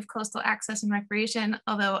value of coastal access and recreation,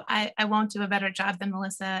 although I won't do a better job than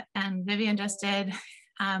Melissa and Vivian just did.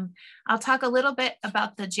 I'll talk a little bit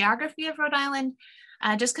about the geography of Rhode Island,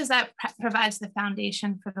 just because that provides the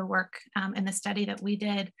foundation for the work and the study that we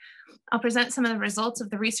did. I'll present some of the results of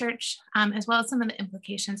the research, as well as some of the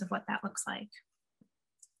implications of what that looks like.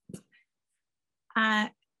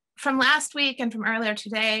 From last week and from earlier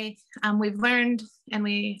today, we've learned and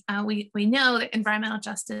we know that environmental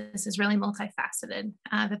justice is really multifaceted,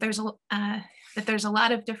 that there's a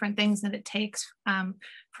lot of different things that it takes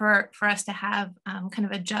for us to have kind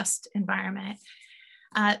of a just environment.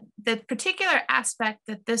 The particular aspect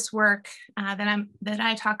that this work that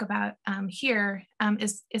I talk about here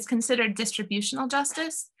is considered distributional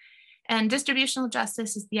justice. And distributional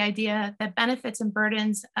justice is the idea that benefits and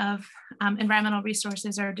burdens of environmental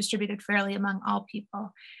resources are distributed fairly among all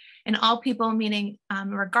people. And all people meaning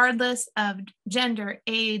regardless of gender,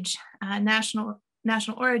 age, national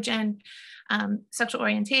origin, sexual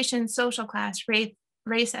orientation, social class, race,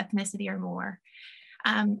 ethnicity, or more.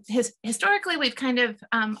 Historically, we've kind of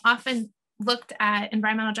often looked at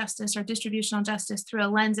environmental justice or distributional justice through a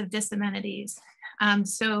lens of disamenities.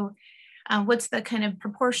 What's the kind of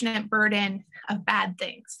proportionate burden of bad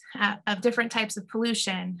things, of different types of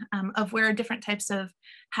pollution, of where different types of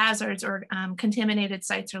hazards or contaminated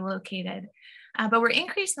sites are located. But we're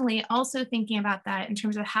increasingly also thinking about that in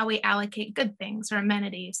terms of how we allocate good things or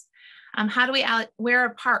amenities. Where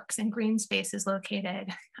are parks and green spaces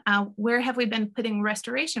located? Where have we been putting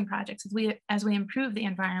restoration projects as we improve the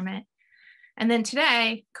environment? And then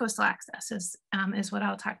today, coastal access is what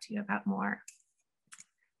I'll talk to you about more.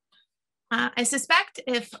 I suspect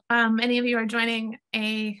if any of you are joining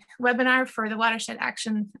a webinar for the Watershed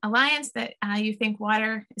Action Alliance that you think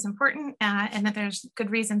water is important and that there's good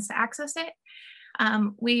reasons to access it.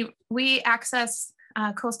 We access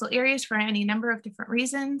coastal areas for any number of different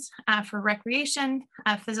reasons, for recreation,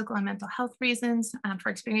 physical and mental health reasons, for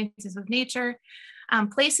experiences with nature,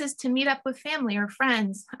 places to meet up with family or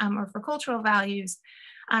friends, or for cultural values,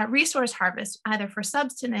 resource harvest, either for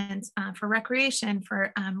subsistence, for recreation,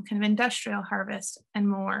 for kind of industrial harvest, and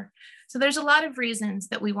more. So there's a lot of reasons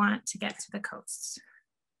that we want to get to the coasts.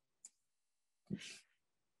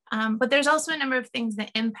 But there's also a number of things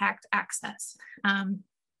that impact access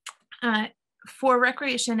for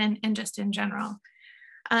recreation and just in general.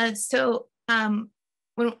 When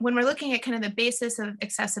we're looking at kind of the basis of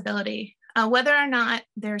accessibility, whether or not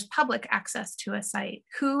there's public access to a site,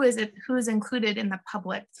 who is included in the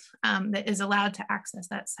public that is allowed to access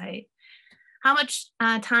that site? How much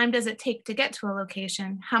time does it take to get to a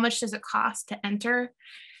location? How much does it cost to enter?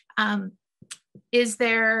 Is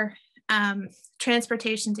there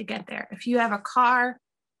transportation to get there? If you have a car,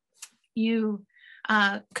 you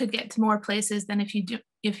could get to more places than if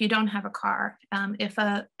you don't have a car. If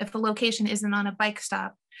a location isn't on a bike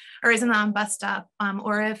stop or isn't on a bus stop,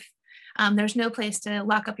 or if there's no place to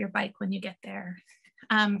lock up your bike when you get there.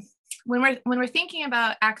 When we're thinking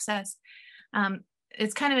about access,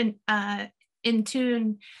 it's kind of in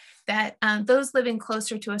tune that those living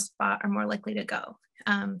closer to a spot are more likely to go.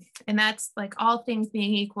 And that's like all things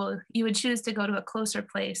being equal, you would choose to go to a closer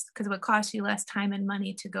place because it would cost you less time and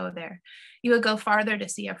money to go there. You would go farther to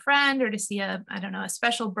see a friend or to see a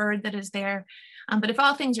special bird that is there. But if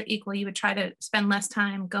all things are equal, you would try to spend less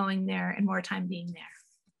time going there and more time being there.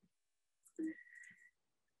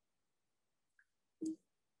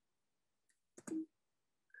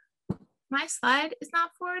 My slide is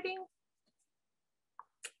not forwarding.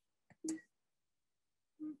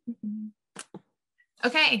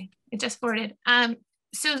 Okay, it just forwarded.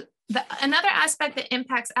 So another aspect that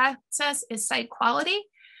impacts access is site quality.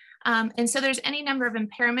 And so there's any number of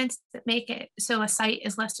impairments that make it so a site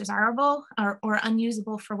is less desirable or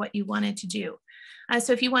unusable for what you wanted to do.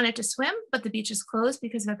 So if you wanted to swim, but the beach is closed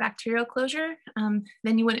because of a bacterial closure,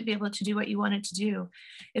 then you wouldn't be able to do what you wanted to do.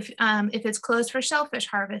 If it's closed for shellfish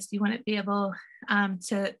harvest, you wouldn't be able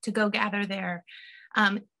to go gather there.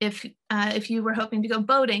 If you were hoping to go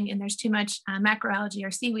boating and there's too much macroalgae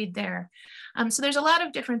or seaweed there. So there's a lot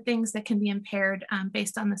of different things that can be impaired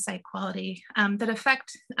based on the site quality that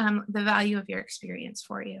affect the value of your experience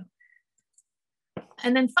for you.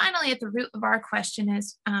 And then finally, at the root of our question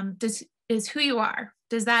is who you are.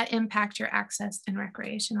 Does that impact your access and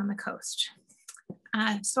recreation on the coast?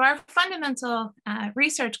 So our fundamental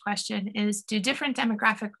research question is, do different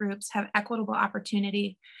demographic groups have equitable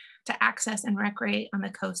opportunity to access and recreate on the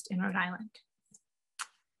coast in Rhode Island?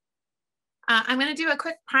 I'm going to do a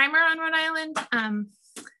quick primer on Rhode Island,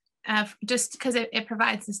 just because it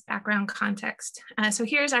provides this background context. So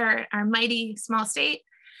here's our mighty small state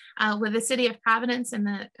with the city of Providence in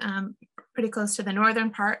the pretty close to the northern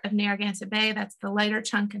part of Narragansett Bay. That's the lighter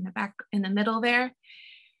chunk in the middle there.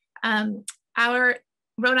 Our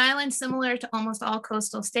Rhode Island, similar to almost all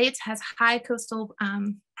coastal states, has high coastal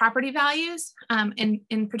property values,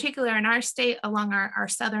 in particular in our state along our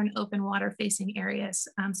southern open water facing areas.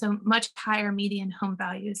 So much higher median home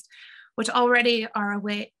values, which already are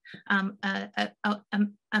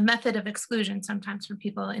a method of exclusion sometimes for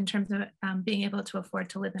people in terms of being able to afford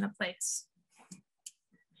to live in a place.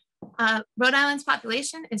 Rhode Island's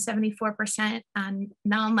population is 74%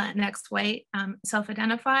 non-Latinx white,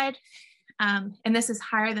 self-identified. And this is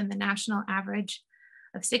higher than the national average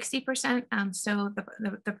of 60%. So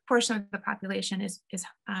the proportion of the population is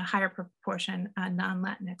a higher proportion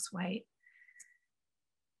non-Latinx white.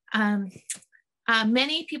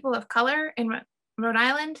 Many people of color in Rhode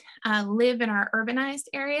Island live in our urbanized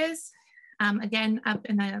areas, again, up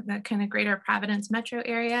in the kind of greater Providence metro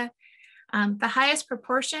area. The highest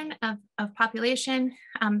proportion of population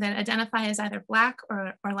that identify as either Black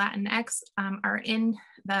or Latinx are in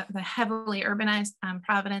the heavily urbanized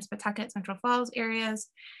Providence, Pawtucket, Central Falls areas.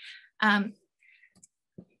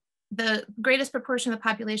 The greatest proportion of the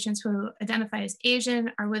populations who identify as Asian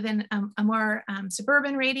are within a more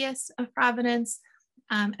suburban radius of Providence.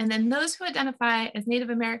 And then those who identify as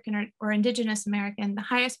Native American or Indigenous American, the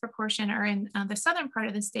highest proportion are in the southern part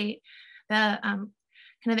of the state, the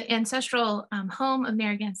kind of the ancestral home of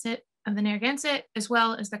Narragansett, as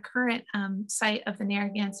well as the current site of the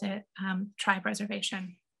Narragansett Tribe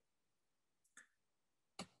Reservation.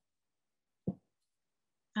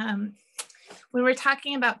 When we're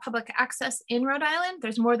talking about public access in Rhode Island,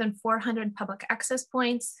 there's more than 400 public access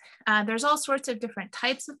points. There's all sorts of different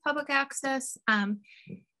types of public access.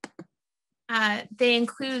 They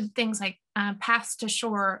include things like paths to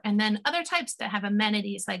shore, and then other types that have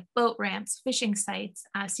amenities like boat ramps, fishing sites,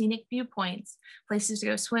 scenic viewpoints, places to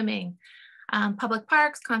go swimming, public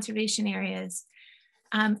parks, conservation areas.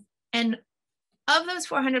 And of those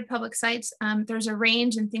 400 public sites, there's a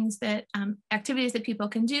range in things that, activities that people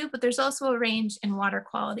can do, but there's also a range in water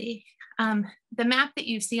quality. The map that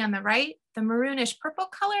you see on the right, the maroonish purple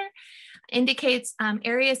color, indicates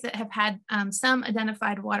areas that have had some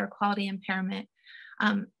identified water quality impairment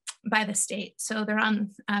by the state. So they're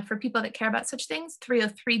on, for people that care about such things,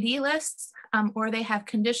 303D lists, or they have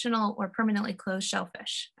conditional or permanently closed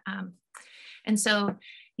shellfish. And so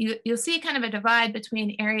you'll see kind of a divide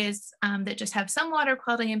between areas that just have some water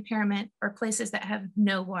quality impairment or places that have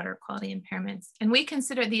no water quality impairments. And we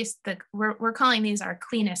consider these, we're calling these our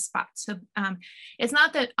cleanest spots. So it's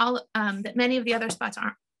not that that many of the other spots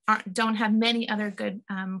don't have many other good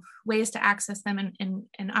ways to access them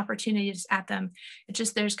and opportunities at them. It's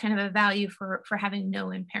just there's kind of a value for having no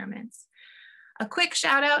impairments. A quick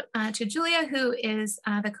shout out to Julia, who is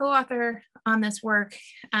the co-author on this work.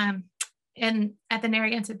 And at the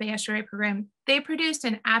Narragansett Bay Estuary Program, they produced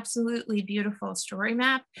an absolutely beautiful story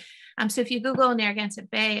map. So if you Google Narragansett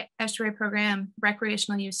Bay Estuary Program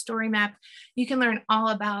recreational use story map, you can learn all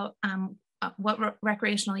about what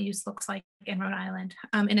recreational use looks like in Rhode Island.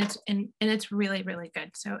 And it's really, really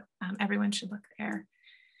good. So everyone should look there.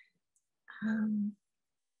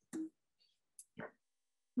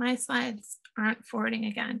 My slides aren't forwarding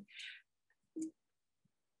again.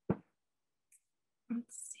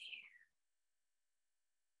 Let's see.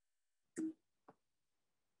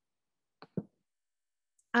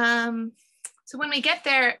 So when we get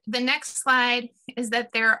there, the next slide is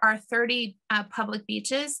that there are 30 public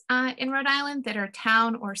beaches in Rhode Island that are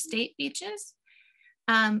town or state beaches.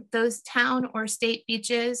 Those town or state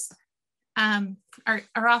beaches are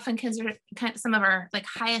often considered kind of some of our like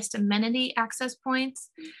highest amenity access points.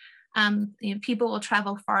 people will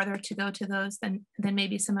travel farther to go to those than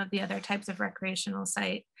maybe some of the other types of recreational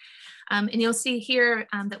site. And you'll see here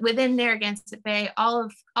that within Narragansett Bay, all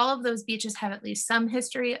of those beaches have at least some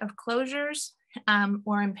history of closures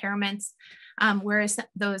or impairments, whereas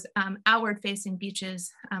those outward-facing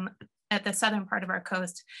beaches at the southern part of our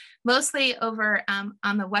coast, mostly over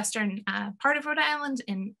on the western part of Rhode Island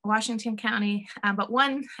in Washington County, but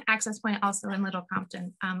one access point also in Little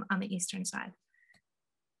Compton on the eastern side.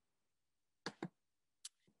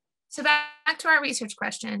 So back to our research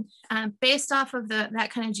question, based off of that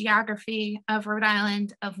kind of geography of Rhode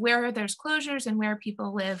Island, of where there's closures and where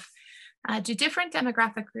people live, do different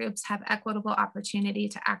demographic groups have equitable opportunity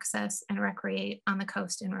to access and recreate on the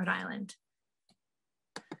coast in Rhode Island?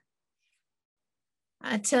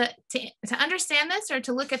 To understand this, or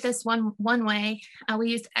to look at this one way,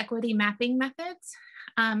 we used equity mapping methods.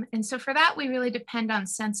 And so for that, we really depend on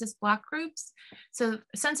census block groups. So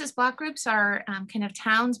census block groups are kind of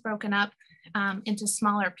towns broken up into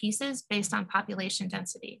smaller pieces based on population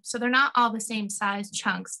density. So they're not all the same size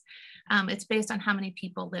chunks. It's based on how many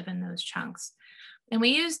people live in those chunks. And we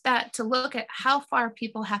use that to look at how far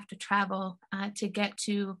people have to travel to get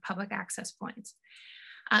to public access points.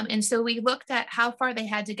 And so we looked at how far they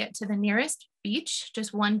had to get to the nearest beach,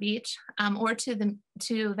 just one beach, or to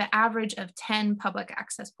the average of 10 public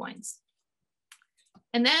access points.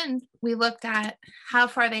 And then we looked at how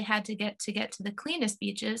far they had to get to the cleanest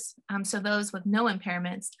beaches, so those with no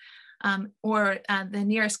impairments, or the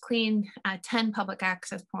nearest clean 10 public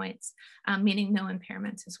access points, meaning no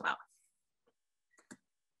impairments as well.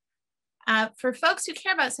 For folks who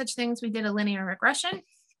care about such things, we did a linear regression.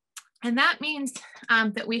 And that means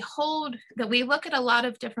that we look at a lot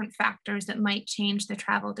of different factors that might change the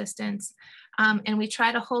travel distance, and we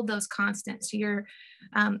try to hold those constant. So you're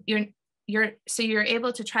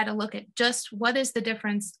able to try to look at just what is the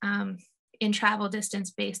difference in travel distance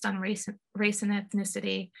based on race and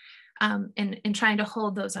ethnicity, and trying to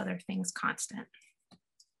hold those other things constant.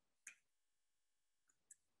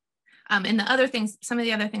 And the other things, some of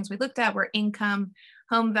the other things we looked at were income,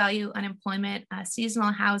 home value, unemployment,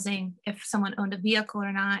 seasonal housing, if someone owned a vehicle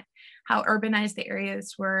or not, how urbanized the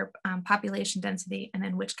areas were, population density, and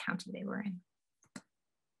then which county they were in.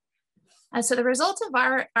 So the result of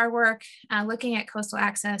our work looking at coastal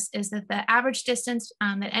access is that the average distance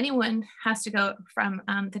that anyone has to go from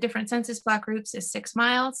the different census block groups is 6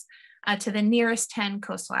 miles to the nearest 10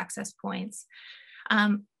 coastal access points.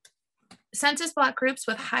 Census block groups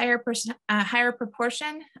with higher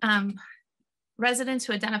proportion residents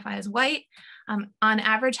who identify as white, on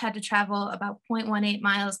average had to travel about 0.18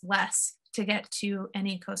 miles less to get to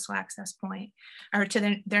any coastal access point, or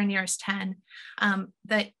to their nearest 10.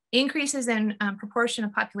 The increases in proportion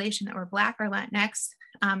of population that were Black or Latinx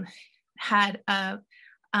had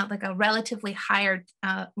like a relatively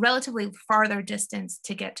farther distance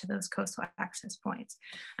to get to those coastal access points.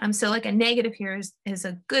 So like a negative here is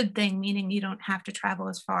a good thing, meaning you don't have to travel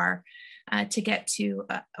as far to get to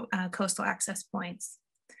coastal access points.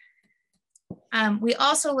 We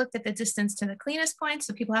also looked at the distance to the cleanest points.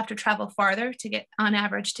 So people have to travel farther to get, on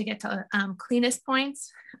average, to get to cleanest points.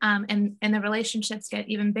 And the relationships get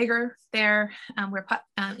even bigger there, where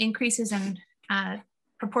increases in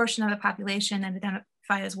proportion of the population and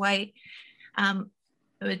identify as white.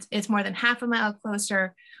 It's more than half a mile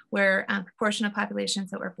closer, where proportion of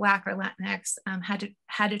populations that were Black or Latinx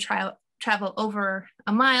had to travel over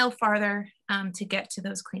a mile farther to get to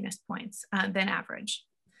those cleanest points than average.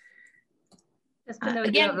 Just to know,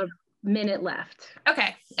 you have a minute left.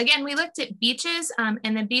 Okay, again, we looked at beaches,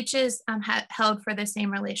 and the beaches held for the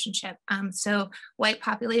same relationship. So white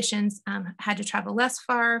populations had to travel less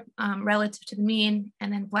far relative to the mean,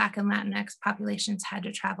 and then Black and Latinx populations had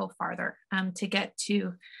to travel farther to get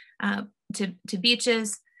to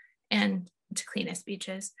beaches and to cleanest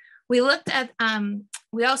beaches. We looked at,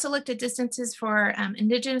 we also looked at distances for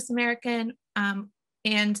Indigenous American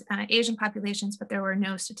and Asian populations, but there were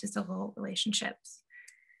no statistical relationships.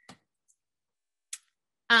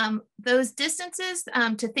 Those distances,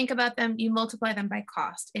 to think about them, you multiply them by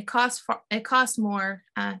cost. It costs more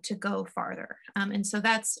to go farther, and so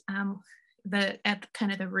that's at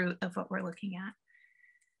kind of the root of what we're looking at.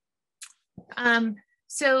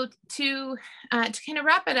 So to kind of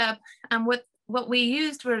wrap it up, what we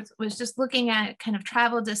used was just looking at kind of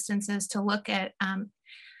travel distances to look at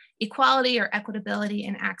equality or equitability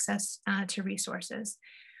in access to resources.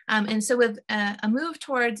 And so with a move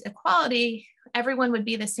towards equality, everyone would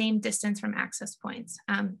be the same distance from access points.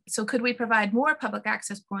 So could we provide more public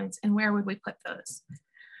access points, and where would we put those?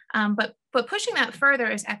 But pushing that further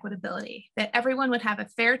is equitability, that everyone would have a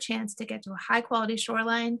fair chance to get to a high quality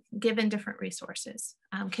shoreline given different resources.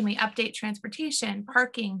 Can we update transportation,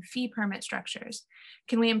 parking, fee permit structures?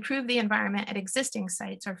 Can we improve the environment at existing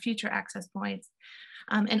sites or future access points?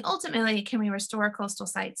 And ultimately, can we restore coastal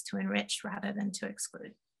sites to enrich rather than to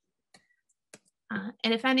exclude?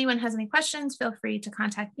 And if anyone has any questions, feel free to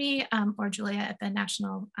contact me or Julia at the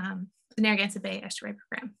National Narragansett Bay Estuary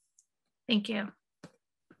Program. Thank you.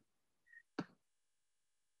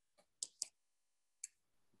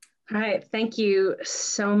 All right, thank you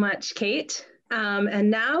so much, Kate.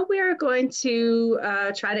 And now we are going to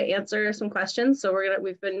try to answer some questions. So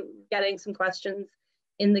we've been getting some questions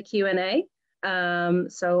in the Q&A.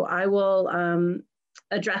 So I will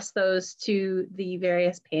address those to the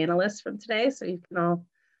various panelists from today, so you can all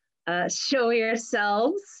show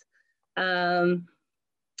yourselves. And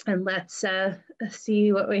let's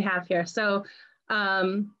see what we have here. So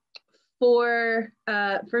for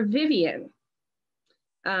Vivian,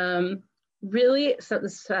 really, so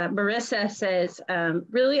this Marissa says,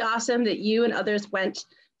 really awesome that you and others went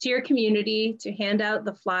to your community to hand out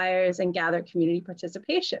the flyers and gather community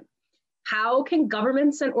participation. How can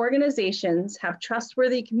governments and organizations have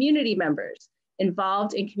trustworthy community members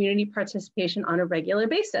involved in community participation on a regular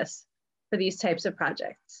basis for these types of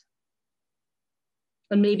projects?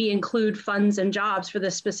 And maybe include funds and jobs for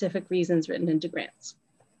the specific reasons written into grants.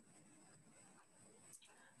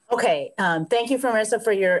 Okay, thank you, Marissa,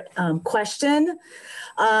 for your question.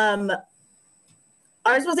 Ours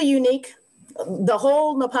was a unique, the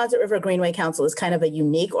whole Neponset River Greenway Council is kind of a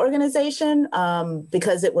unique organization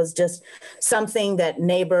because it was just something that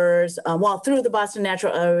neighbors, well, through the Boston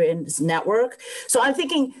Natural Areas Network. So I'm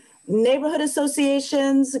thinking neighborhood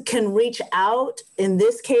associations can reach out. In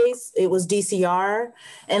this case, it was DCR,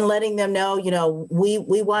 and letting them know, you know, we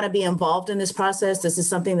want to be involved in this process. This is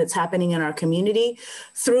something that's happening in our community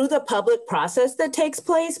through the public process that takes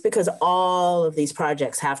place, because all of these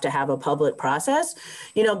projects have to have a public process.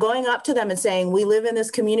 You know, going up to them and saying, we live in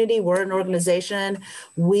this community, we're an organization,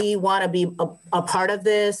 we want to be a part of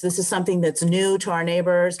this. This is something that's new to our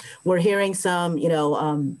neighbors. We're hearing some, you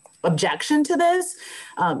know, objection to this.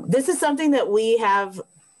 This is something that we have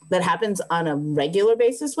that happens on a regular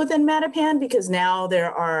basis within Mattapan, because now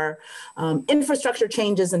there are infrastructure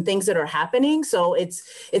changes and things that are happening. So it's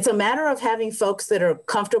a matter of having folks that are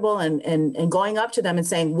comfortable and going up to them and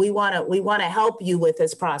saying, we want to help you with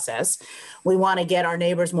this process. We want to get our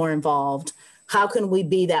neighbors more involved. How can we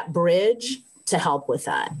be that bridge to help with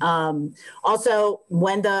that? Also,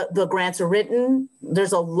 when the grants are written,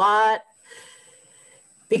 there's a lot.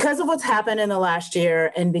 Because of what's happened in the last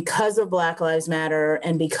year, and because of Black Lives Matter,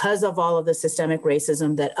 and because of all of the systemic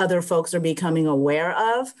racism that other folks are becoming aware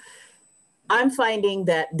of, I'm finding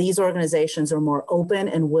that these organizations are more open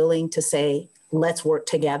and willing to say, let's work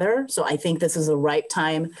together. So I think this is the right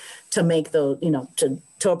time to make those, you know,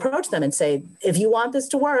 to approach them and say, if you want this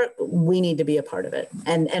to work, we need to be a part of it.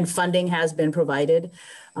 And funding has been provided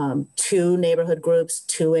to neighborhood groups,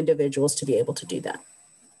 to individuals to be able to do that.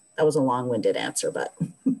 That was a long-winded answer, but.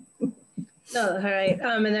 No, all right.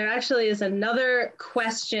 And there actually is another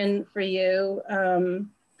question for you. A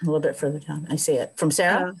little bit further down. I see it. From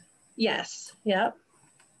Sarah? Yes. Yeah.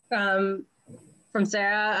 From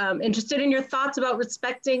Sarah. Interested in your thoughts about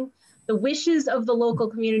respecting the wishes of the local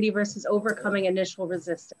community versus overcoming initial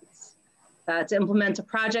resistance to implement a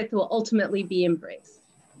project that will ultimately be embraced.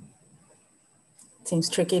 Seems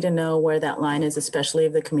tricky to know where that line is, especially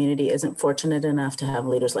if the community isn't fortunate enough to have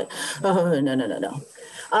leaders like, oh, no.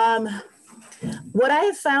 What I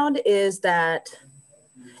have found is that,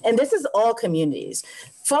 and this is all communities,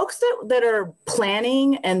 folks that are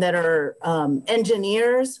planning and that are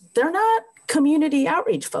engineers, they're not community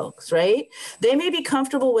outreach folks, right? They may be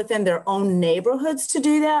comfortable within their own neighborhoods to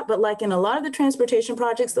do that, but like in a lot of the transportation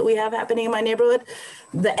projects that we have happening in my neighborhood,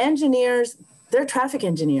 the engineers, they're traffic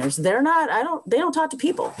engineers. They're not, they don't talk to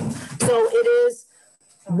people. So it is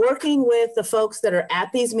working with the folks that are at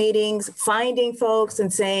these meetings, finding folks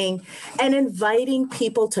and saying, and inviting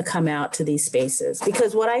people to come out to these spaces.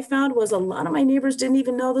 Because what I found was a lot of my neighbors didn't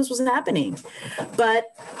even know this was happening.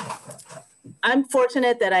 But I'm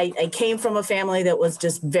fortunate that I came from a family that was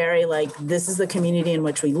just very like, this is the community in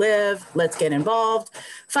which we live, let's get involved.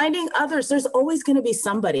 Finding others, there's always going to be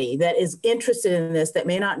somebody that is interested in this that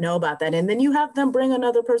may not know about that. And then you have them bring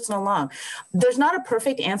another person along. There's not a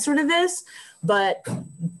perfect answer to this. but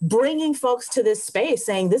bringing folks to this space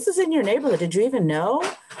saying, this is in your neighborhood. Did you even know?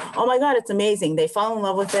 Oh my God, it's amazing. They fall in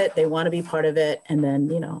love with it. They want to be part of it. And then,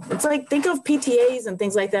 you know, it's like, think of PTAs and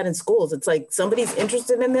things like that in schools. It's like somebody's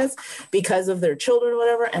interested in this because of their children or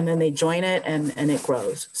whatever, and then they join it and it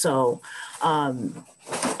grows. So, and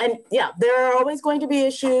yeah, there are always going to be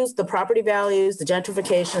issues, the property values, the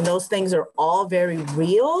gentrification, those things are all very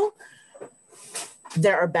real.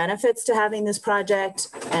 There are benefits to having this project,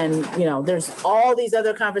 and you know, there's all these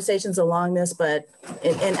other conversations along this, but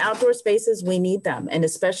in outdoor spaces, we need them. And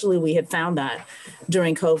especially we had found that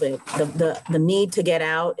during COVID, the need to get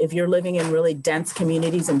out. If you're living in really dense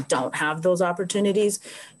communities and don't have those opportunities,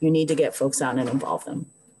 you need to get folks out and involve them.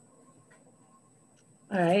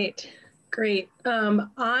 All right, great.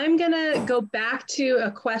 I'm gonna go back to a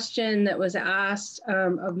question that was asked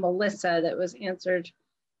of Melissa that was answered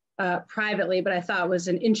privately, but I thought was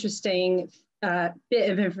an interesting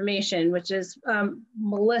bit of information, which is,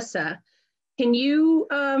 Melissa, can you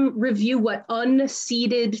review what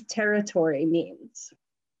unceded territory means?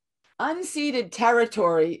 Unceded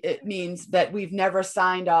territory, it means that we've never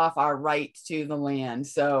signed off our right to the land.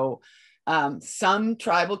 So some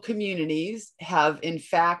tribal communities have in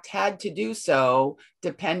fact had to do so,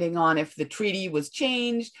 depending on if the treaty was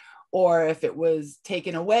changed or if it was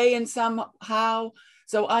taken away in somehow.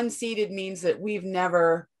 So unceded means that we've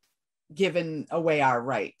never given away our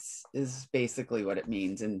rights, is basically what it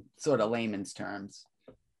means in sort of layman's terms.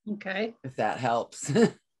 Okay. If that helps.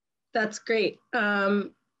 That's great. All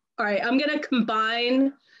right, I'm gonna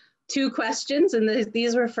combine two questions, and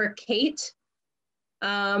these were for Kate.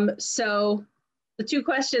 So the two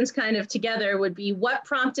questions kind of together would be, what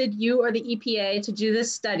prompted you or the EPA to do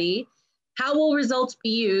this study? How will results be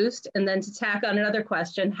used? And then to tack on another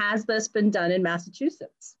question, has this been done in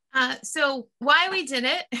Massachusetts? So why we did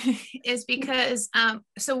it is because,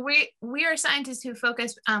 so we are scientists who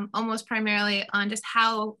focus almost primarily on just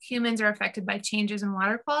how humans are affected by changes in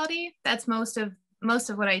water quality. That's most of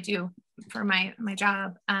what I do for my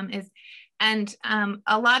job and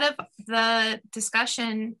a lot of the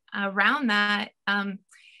discussion around that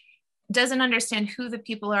doesn't understand who the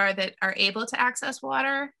people are that are able to access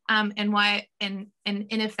water and why, and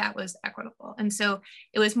if that was equitable. And so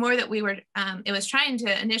it was more that we were, it was trying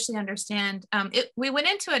to initially understand, we went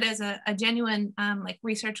into it as a genuine like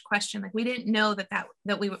research question. Like we didn't know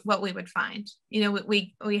what we would find. You know,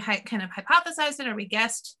 we had kind of hypothesized it or we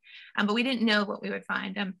guessed, but we didn't know what we would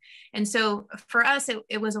find. And so for us,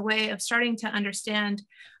 it was a way of starting to understand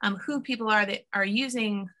who people are that are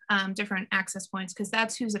using different access points, because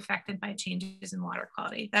that's who's affected by changes in water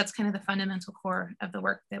quality. That's kind of the fundamental core of the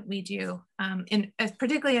work that we do,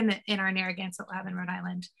 particularly in our Narragansett lab in Rhode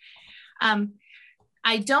Island.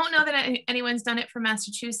 I don't know that anyone's done it for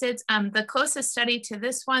Massachusetts. The closest study to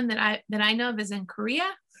this one that I know of is in Korea.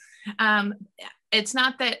 It's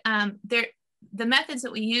not that the methods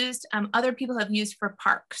that we used, other people have used for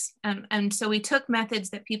parks. And so we took methods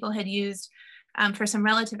that people had used for some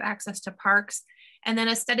relative access to parks, and then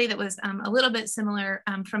a study that was a little bit similar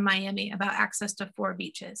from Miami about access to 4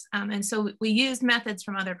 beaches. And so we used methods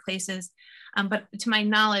from other places, but to my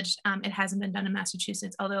knowledge, it hasn't been done in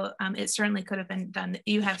Massachusetts, although it certainly could have been done.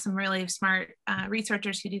 You have some really smart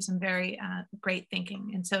researchers who do some very great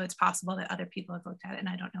thinking. And so it's possible that other people have looked at it and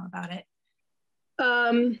I don't know about it.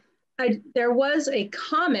 There was a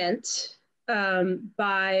comment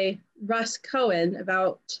by Russ Cohen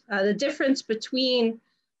about the difference between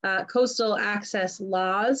coastal access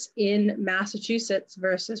laws in Massachusetts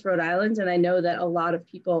versus Rhode Island. And I know that a lot of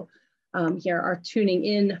people here are tuning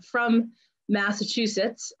in from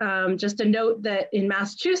Massachusetts. Just a note that in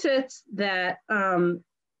Massachusetts that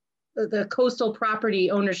the coastal property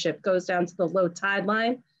ownership goes down to the low tide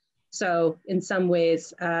line. So in some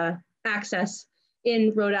ways, access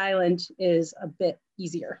in Rhode Island is a bit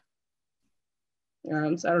easier. So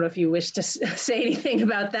I don't know if you wish to say anything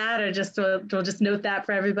about that, or just we'll just note that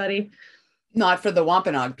for everybody. Not for the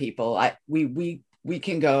Wampanoag people. We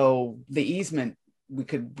can go the easement. We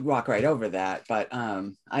could walk right over that, but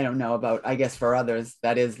I don't know about. I guess for others,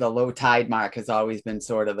 that is the low tide mark has always been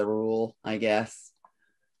sort of the rule. I guess.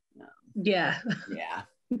 Yeah. Yeah.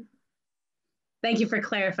 Thank you for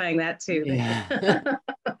clarifying that too. Yeah.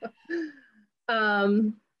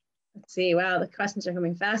 Let's see. Wow, the questions are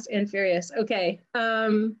coming fast and furious. Okay.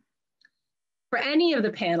 For any of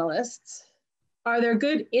the panelists, are there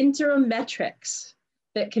good interim metrics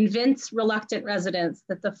that convince reluctant residents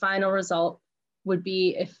that the final result would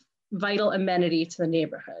be a vital amenity to the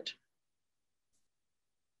neighborhood?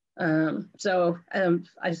 I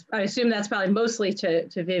assume that's probably mostly to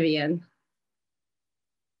Vivian.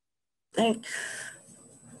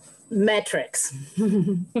 Metrics.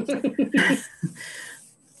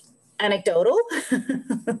 Anecdotal.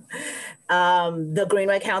 The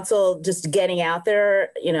Greenway Council just getting out there,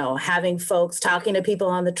 you know, having folks, talking to people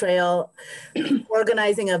on the trail,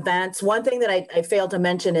 organizing events. One thing that I failed to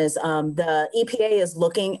mention is the EPA is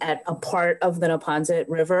looking at a part of the Neponset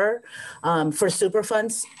River for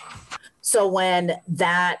Superfunds. So when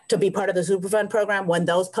that, to be part of the Superfund program, when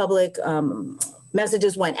those public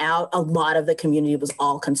messages went out, a lot of the community was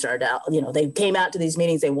all concerned out. You know, they came out to these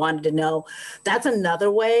meetings, they wanted to know. That's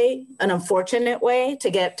another way, an unfortunate way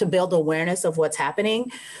to build awareness of what's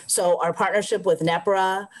happening. So our partnership with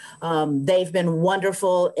NEPRA, they've been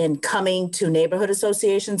wonderful in coming to neighborhood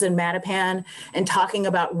associations in Mattapan and talking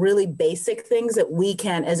about really basic things that we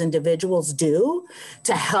can as individuals do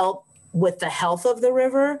to help with the health of the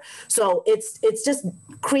river. So it's just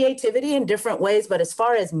creativity in different ways. But as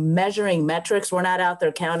far as measuring metrics, we're not out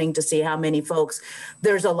there counting to see how many folks.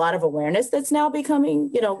 There's a lot of awareness that's now becoming,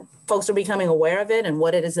 you know, folks are becoming aware of it and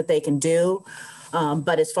what it is that they can do.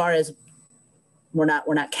 But as far as we're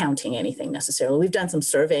not counting anything necessarily. We've done some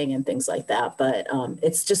surveying and things like that, but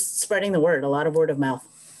it's just spreading the word, a lot of word of mouth.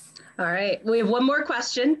 All right, we have one more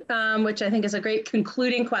question, which I think is a great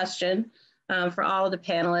concluding question. For all of the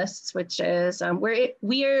panelists, which is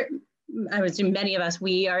we are, I would assume many of us,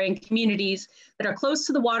 we are in communities that are close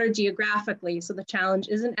to the water geographically. So the challenge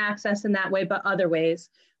isn't access in that way, but other ways,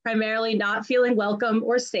 primarily not feeling welcome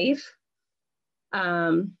or safe.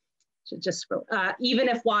 Even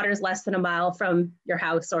if water is less than a mile from your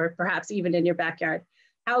house or perhaps even in your backyard,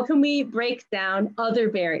 how can we break down other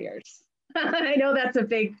barriers? I know that's a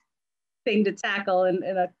big thing to tackle in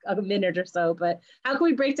a minute or so, but how can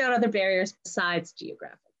we break down other barriers besides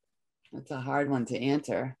geographic? That's a hard one to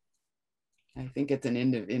answer. I think it's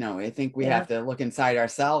I think we have to look inside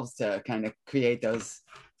ourselves to kind of create those,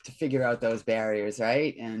 to figure out those barriers,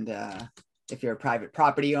 right? And if you're a private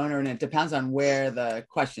property owner, and it depends on where the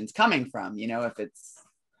question's coming from, you know, if it's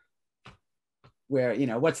where, you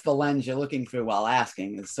know, what's the lens you're looking through while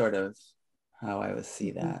asking is sort of how I would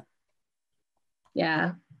see that.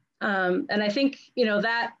 Yeah. And I think, you know,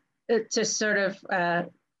 that to sort of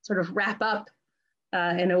wrap up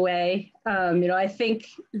in a way, you know, I think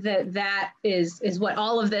that is what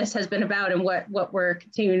all of this has been about and what we're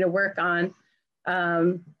continuing to work on.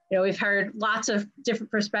 You know, we've heard lots of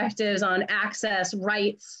different perspectives on access,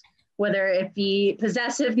 rights, whether it be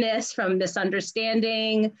possessiveness from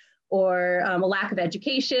misunderstanding or a lack of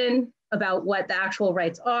education about what the actual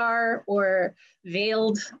rights are, or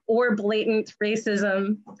veiled or blatant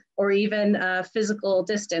racism, or even physical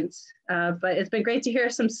distance. But it's been great to hear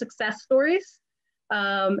some success stories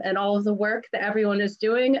and all of the work that everyone is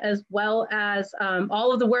doing, as well as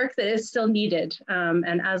all of the work that is still needed.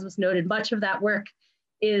 And as was noted, much of that work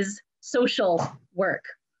is social work.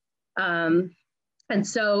 And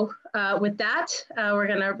so with that, we're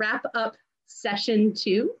gonna wrap up session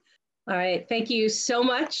 2. All right, thank you so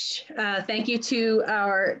much. Thank you to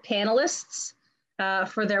our panelists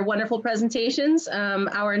for their wonderful presentations.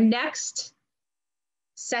 Our next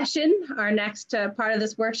session, our next part of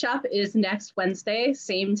this workshop is next Wednesday,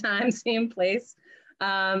 same time, same place.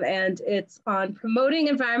 And it's on promoting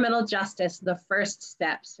environmental justice, the first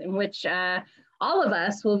steps, in which all of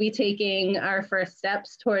us will be taking our first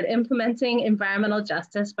steps toward implementing environmental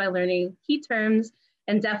justice by learning key terms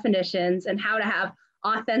and definitions and how to have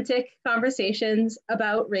authentic conversations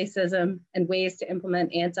about racism and ways to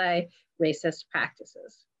implement anti-racist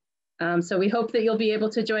practices. So we hope that you'll be able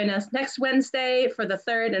to join us next Wednesday for the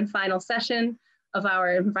third and final session of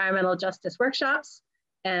our environmental justice workshops,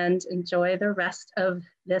 and enjoy the rest of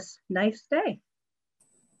this nice day.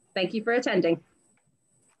 Thank you for attending.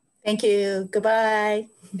 Thank you. Goodbye.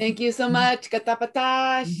 Thank you so much.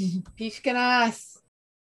 Katapatash. Pishkanas.